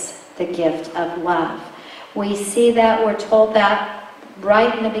is the gift of love. We see that, we're told that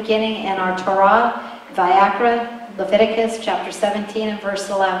right in the beginning in our Torah, Vayakra, Leviticus chapter 17 and verse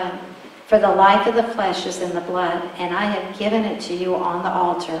 11. For the life of the flesh is in the blood, and I have given it to you on the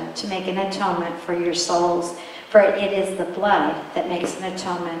altar to make an atonement for your souls. For it is the blood that makes an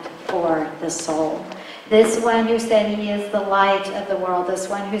atonement for the soul. This one who said he is the light of the world, this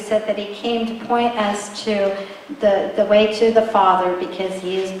one who said that he came to point us to the way to the Father because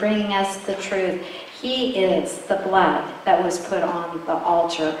he is bringing us the truth. He is the blood that was put on the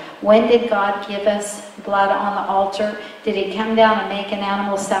altar. When did God give us blood on the altar? Did he come down and make an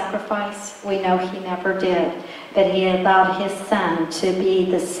animal sacrifice? We know he never did. But he allowed his son to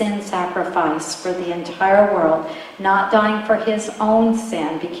be the sin sacrifice for the entire world, not dying for his own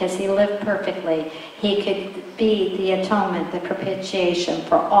sin because he lived perfectly. He could be the atonement, the propitiation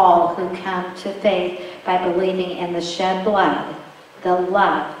for all who come to faith by believing in the shed blood. The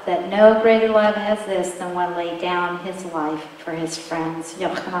love, that no greater love has this than one laid down his life for his friends.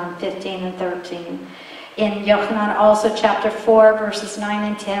 Yochanan 15 and 13. In Yochanan also chapter 4 verses 9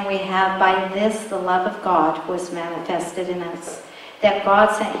 and 10 we have, by this the love of God was manifested in us, that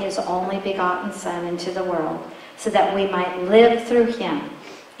God sent his only begotten Son into the world, so that we might live through him.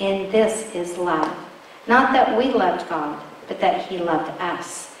 In this is love. Not that we loved God, but that he loved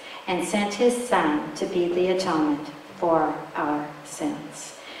us, and sent his Son to be the atonement for our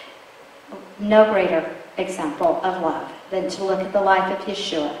sins. No greater example of love than to look at the life of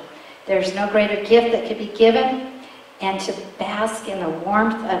Yeshua. There's no greater gift that could be given, and to bask in the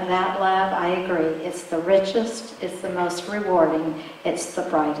warmth of that love, I agree. It's the richest, it's the most rewarding, it's the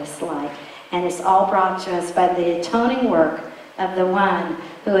brightest light. And it's all brought to us by the atoning work of the one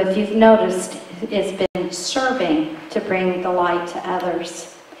who, if you've noticed, has been serving to bring the light to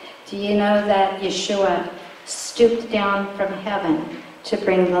others. Do you know that Yeshua stooped down from heaven to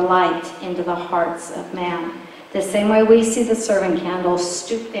bring the light into the hearts of man? The same way we see the servant candle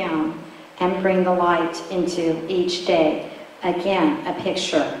stoop down and bring the light into each day. Again, a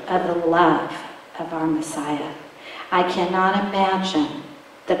picture of the love of our Messiah. I cannot imagine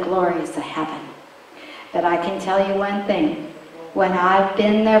the glories of heaven, but I can tell you one thing. When I've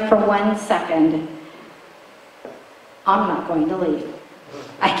been there for 1 second, I'm not going to leave.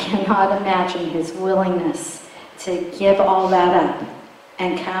 I cannot imagine his willingness to give all that up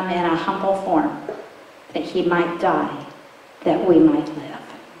and come in a humble form, that he might die, that we might live.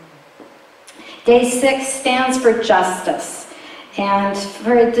 Day 6 stands for justice. And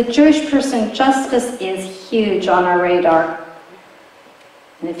for the Jewish person, justice is huge on our radar.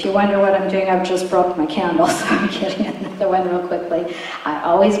 And if you wonder what I'm doing, I've just broke my candle, so I'm getting another one real quickly. I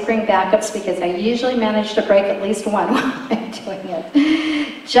always bring backups because I usually manage to break at least one while I'm doing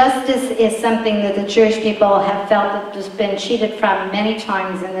it. Justice is something that the Jewish people have felt that has been cheated from many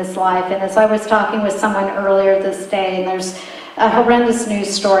times in this life. And as I was talking with someone earlier this day, and there's a horrendous news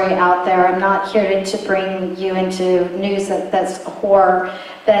story out there. I'm not here to bring you into news that's horror,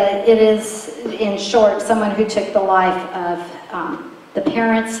 but it is, in short, someone who took the life of the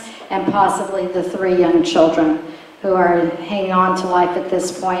parents and possibly the 3 young children who are hanging on to life at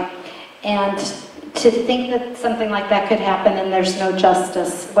this point. And to think that something like that could happen and there's no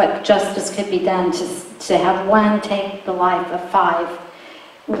justice, what justice could be done to have one take the life of 5,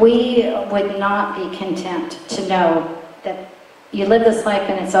 we would not be content to know that you live this life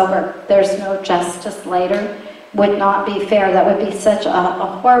and it's over. There's no justice later. Would not be fair. That would be such a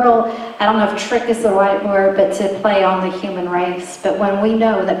horrible, I don't know if trick is the right word, but to play on the human race. But when we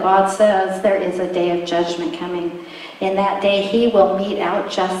know that God says there is a day of judgment coming, in that day he will mete out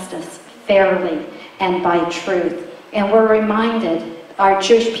justice fairly and by truth. And we're reminded, our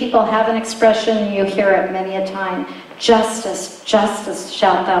Jewish people have an expression, you hear it many a time, justice, justice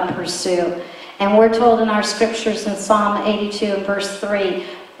shalt thou pursue. And we're told in our scriptures in Psalm 82 and verse 3,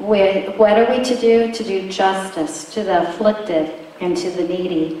 what are we to do? To do justice to the afflicted and to the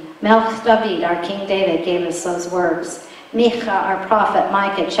needy. Melch David, our King David, gave us those words. Micha, our prophet,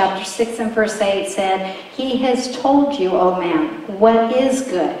 Micah, chapter 6 and verse 8 said, he has told you, O man, what is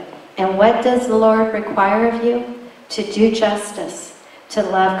good, and what does the Lord require of you? To do justice, to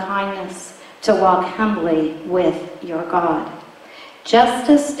love kindness, to walk humbly with your God.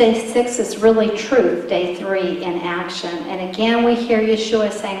 Justice, day 6, is really truth, day 3 in action. And again, we hear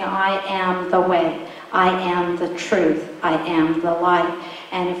Yeshua saying, I am the way, I am the truth, I am the light.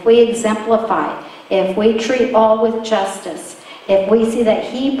 And if we exemplify, if we treat all with justice, if we see that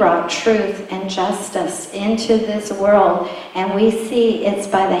he brought truth and justice into this world, and we see it's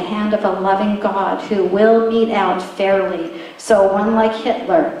by the hand of a loving God who will mete out fairly, so one like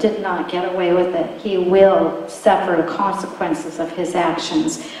Hitler did not get away with it. He will suffer the consequences of his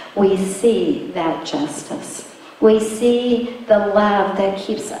actions. We see that justice. We see the love that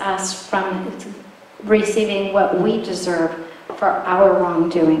keeps us from receiving what we deserve for our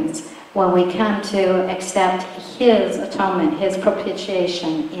wrongdoings. When we come to accept his atonement, his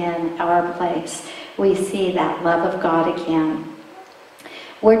propitiation in our place, we see that love of God again.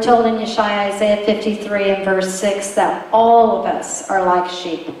 We're told in Isaiah 53 and verse 6 that all of us are like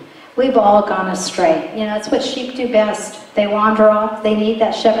sheep. We've all gone astray. You know, it's what sheep do best. They wander off. They need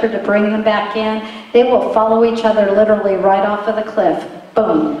that shepherd to bring them back in. They will follow each other literally right off of the cliff.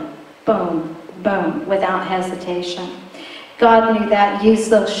 Boom, boom, boom, without hesitation. God knew that, used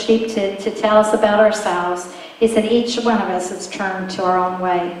those sheep to tell us about ourselves. He said each one of us is turned to our own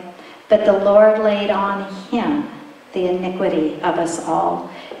way. But the Lord laid on him the iniquity of us all.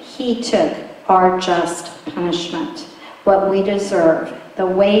 He took our just punishment, what we deserve. The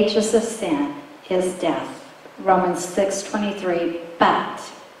wages of sin is death. Romans 6:23. But,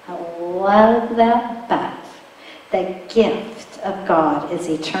 I love that but, the gift of God is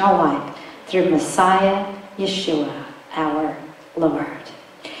eternal life through Messiah, Yeshua, our Lord.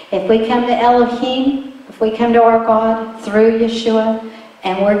 If we come to Elohim, if we come to our God through Yeshua,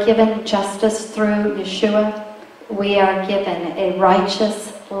 and we're given justice through Yeshua, we are given a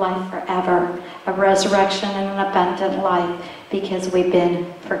righteous life forever, a resurrection and an abundant life, because we've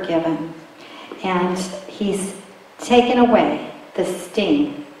been forgiven. And he's taken away the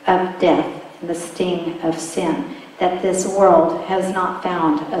sting of death and the sting of sin that this world has not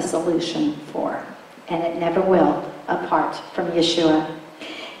found a solution for. And it never will, apart from Yeshua.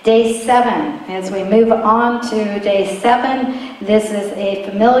 Day 7, as we move on to day 7, this is a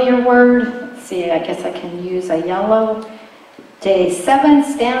familiar word. Let's see, I guess I can use a yellow. Day 7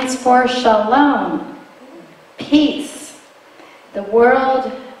 stands for shalom, peace. The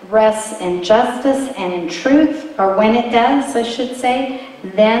world rests in justice and in truth, or when it does, I should say,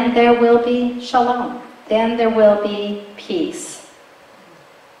 then there will be shalom. Then there will be peace.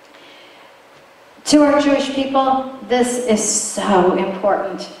 To our Jewish people, this is so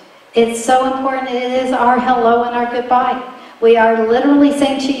important. It's so important. It is our hello and our goodbye. We are literally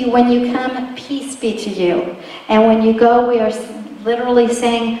saying to you, when you come, peace be to you. And when you go, we are literally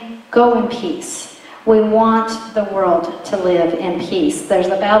saying, go in peace. We want the world to live in peace. There's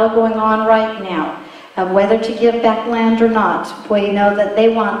a battle going on right now of whether to give back land or not. We know that they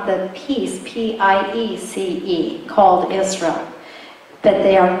want the peace, P-I-E-C-E, called Israel. But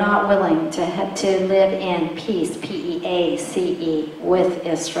they are not willing to live in peace, P-E-A-C-E, with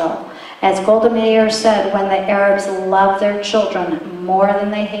Israel. As Golda Meir said, when the Arabs love their children more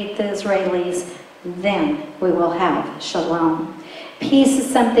than they hate the Israelis, then we will have shalom. Peace is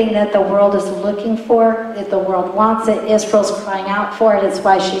something that the world is looking for, that the world wants it. Israel's crying out for it. It's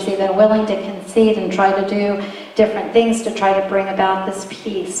why she's even willing to concede and try to do different things to try to bring about this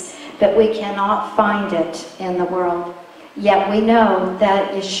peace. But we cannot find it in the world. Yet we know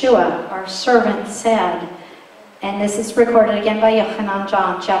that Yeshua, our servant, said, and this is recorded again by Yochanan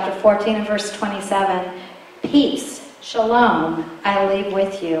John, chapter 14 and verse 27, peace, shalom, I leave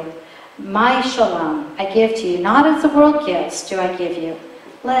with you. My shalom I give to you, not as the world gives do I give you.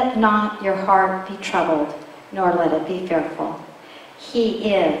 Let not your heart be troubled, nor let it be fearful.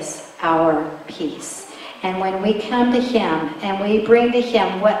 He is our peace. And when we come to him and we bring to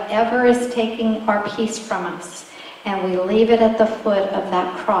him whatever is taking our peace from us, and we leave it at the foot of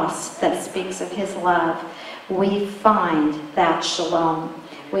that cross that speaks of his love, we find that shalom.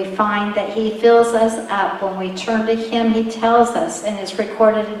 We find that he fills us up. When we turn to him, he tells us, and is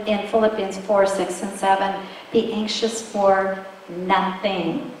recorded in Philippians 4, 6, and 7, be anxious for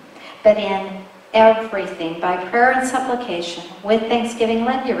nothing, but in everything, by prayer and supplication, with thanksgiving,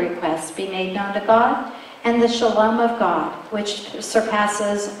 let your requests be made known to God, and the shalom of God, which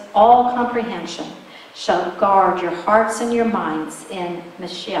surpasses all comprehension, shall guard your hearts and your minds in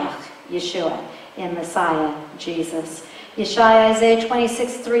Mashiach, Yeshua, in Messiah, Jesus. Yeshaya, Isaiah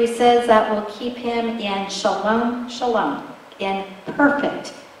 26:3 says that will keep him in shalom, shalom, in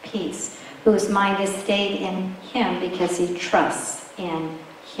perfect peace, whose mind is stayed in him because he trusts in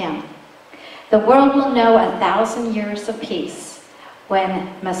him. The world will know 1,000 years of peace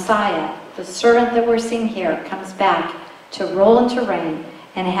when Messiah, the servant that we're seeing here, comes back to rule and to reign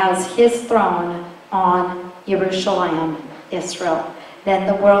and has his throne on Jerusalem, Israel. Then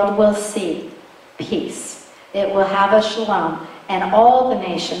the world will see peace. It will have a shalom, and all the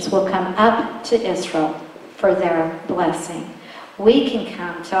nations will come up to Israel for their blessing. We can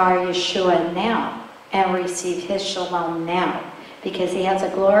come to our Yeshua now and receive his shalom now, because he has a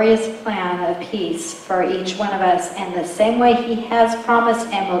glorious plan of peace for each one of us. And the same way he has promised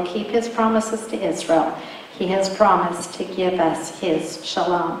and will keep his promises to Israel, he has promised to give us his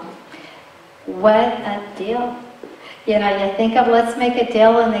shalom. What a deal. You know, you think of, let's make a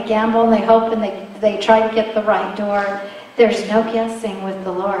deal, and they gamble and they hope and they try to get the right door. There's no guessing with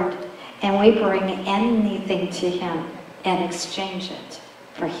the Lord. And we bring anything to him and exchange it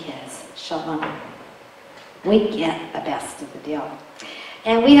for his shalom. We get the best of the deal.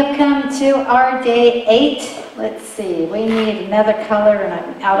 And we have come to our day 8. Let's see, we need another color, and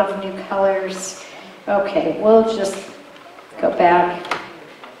I'm out of new colors. Okay, we'll just go back.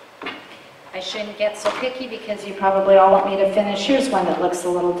 I shouldn't get so picky because you probably all want me to finish. Here's one that looks a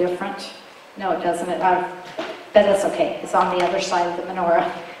little different. No, it doesn't. But that's okay. It's on the other side of the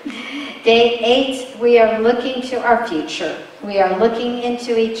menorah. Day 8, we are looking to our future. We are looking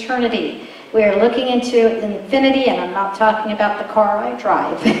into eternity. We are looking into infinity, and I'm not talking about the car I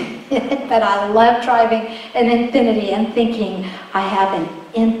drive, but I love driving an infinity and thinking I have an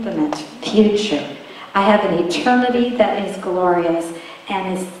infinite future. I have an eternity that is glorious,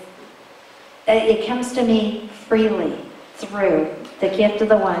 and it comes to me freely through the gift of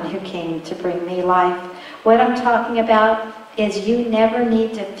the one who came to bring me life. What I'm talking about is you never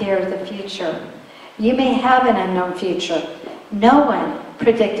need to fear the future. You may have an unknown future. No one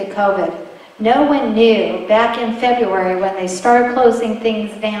predicted COVID. No one knew back in February when they started closing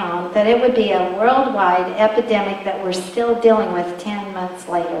things down that it would be a worldwide epidemic that we're still dealing with 10 months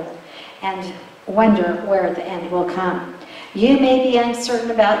later and wonder where the end will come. You may be uncertain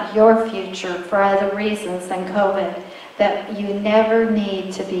about your future for other reasons than COVID, but you never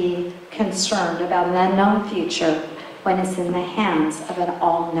need to be concerned about an unknown future when it's in the hands of an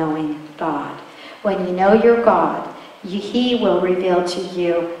all-knowing God. When you know your God, He will reveal to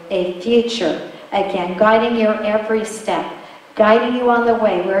you a future, again, guiding your every step, guiding you on the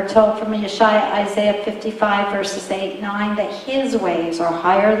way. We're told from Isaiah 55, verses 8, 9, that His ways are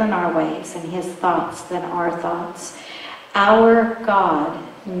higher than our ways and His thoughts than our thoughts. Our God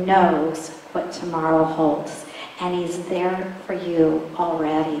knows what tomorrow holds, and He's there for you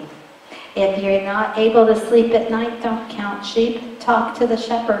already. If you're not able to sleep at night, don't count sheep. Talk to the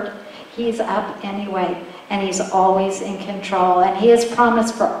shepherd. He's up anyway, and He's always in control. And He has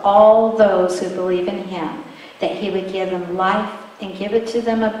promised for all those who believe in Him that He would give them life and give it to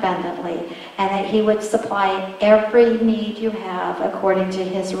them abundantly, and that He would supply every need you have according to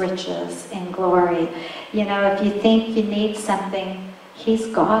His riches in glory. You know, if you think you need something, He's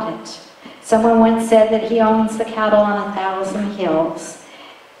got it. Someone once said that He owns the cattle on 1,000 hills.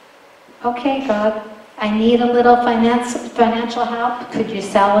 Okay, God, I need a little financial help. Could you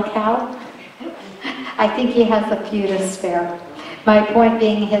sell a cow? I think He has a few to spare. My point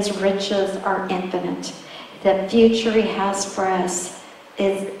being, His riches are infinite. The future He has for us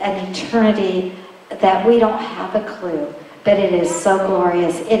is an eternity that we don't have a clue, but it is so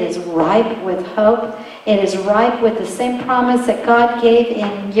glorious. It is ripe with hope. It is ripe with the same promise that God gave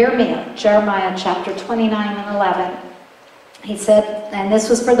in Jeremiah chapter 29 and 11. He said, and this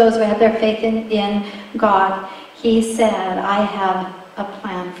was for those who had their faith in God, He said, I have a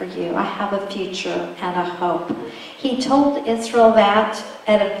plan for you. I have a future and a hope. He told Israel that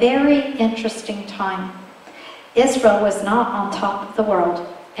at a very interesting time. Israel was not on top of the world,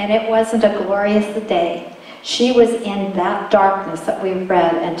 and it wasn't a glorious day. She was in that darkness that we've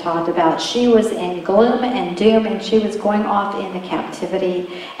read and talked about. She was in gloom and doom, and she was going off into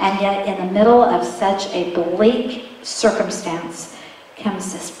captivity. And yet in the middle of such a bleak circumstance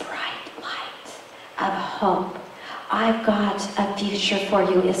comes this bright light of hope. I've got a future for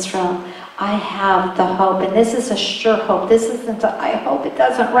you, Israel. I have the hope, and this is a sure hope. This isn't a, I hope it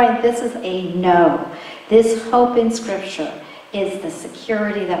doesn't rain. This is a no. This hope in Scripture is the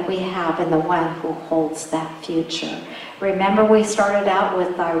security that we have in the one who holds that future. Remember, we started out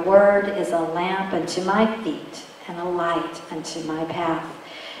with, Thy word is a lamp unto my feet and a light unto my path.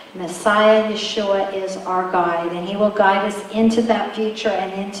 Messiah, Yeshua, is our guide, and He will guide us into that future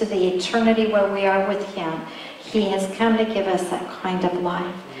and into the eternity where we are with Him. He has come to give us that kind of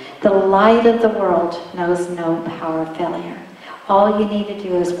life. The light of the world knows no power of failure. All you need to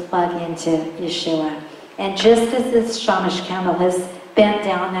do is plug into Yeshua. And just as this Shamash candle has bent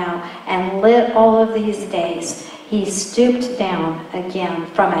down now and lit all of these days, He stooped down again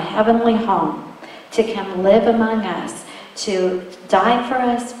from a heavenly home to come live among us, to die for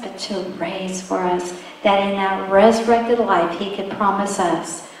us, but to raise for us, that in that resurrected life He could promise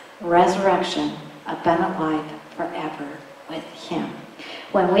us resurrection, abundant life forever with Him.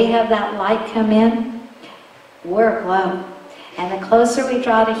 When we have that light come in, we're aglow. And the closer we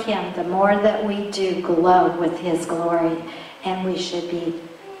draw to Him, the more that we do glow with His glory. And we should be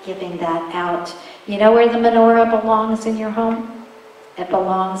giving that out. You know where the menorah belongs in your home? It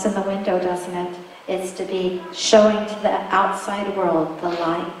belongs in the window, doesn't it? It's to be showing to the outside world the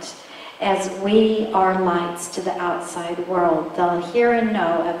light. As we are lights to the outside world, they'll hear and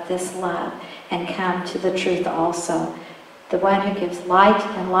know of this love and come to the truth also. The one who gives light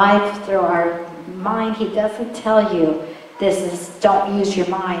and life through our mind, He doesn't tell you, this is, don't use your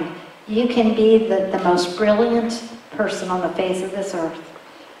mind. You can be the most brilliant person on the face of this earth.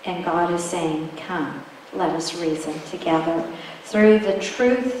 And God is saying, come, let us reason together. Through the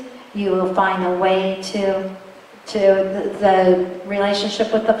truth, you will find the way to the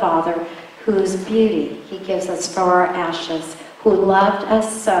relationship with the Father, whose beauty He gives us for our ashes, who loved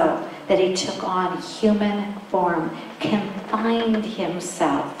us so that He took on human form, confined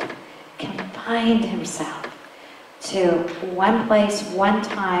Himself to one place, one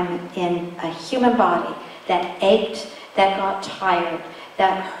time in a human body that ached, that got tired,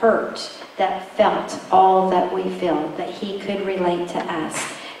 that hurt, that felt all that we feel, that He could relate to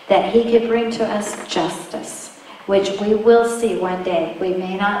us, that He could bring to us justice, which we will see one day. We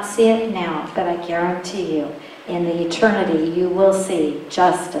may not see it now, but I guarantee you, in the eternity, you will see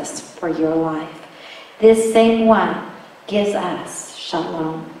justice for your life. This same one gives us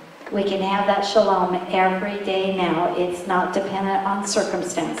shalom. We can have that shalom every day now. It's not dependent on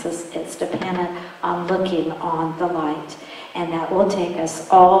circumstances. It's dependent on looking on the light. And that will take us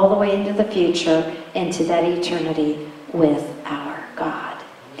all the way into the future, into that eternity with our God.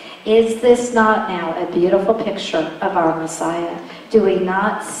 Is this not now a beautiful picture of our Messiah? Do we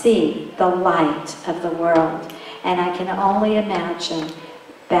not see the light of the world? And I can only imagine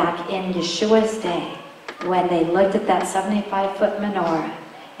back in Yeshua's day, when they looked at that 75-foot menorah,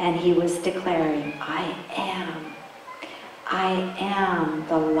 and He was declaring, I am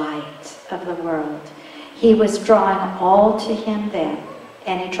the light of the world. He was drawing all to Him then,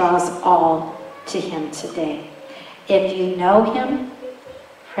 and He draws all to Him today. If you know Him,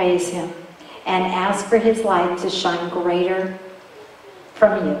 praise Him, and ask for His light to shine greater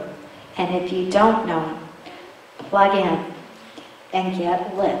from you. And if you don't know Him, plug in and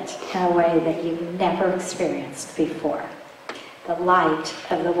get lit in a way that you've never experienced before. The light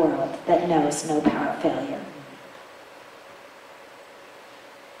of the world that knows no power failure.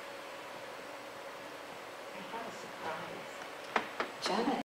 I have a surprise. Janet.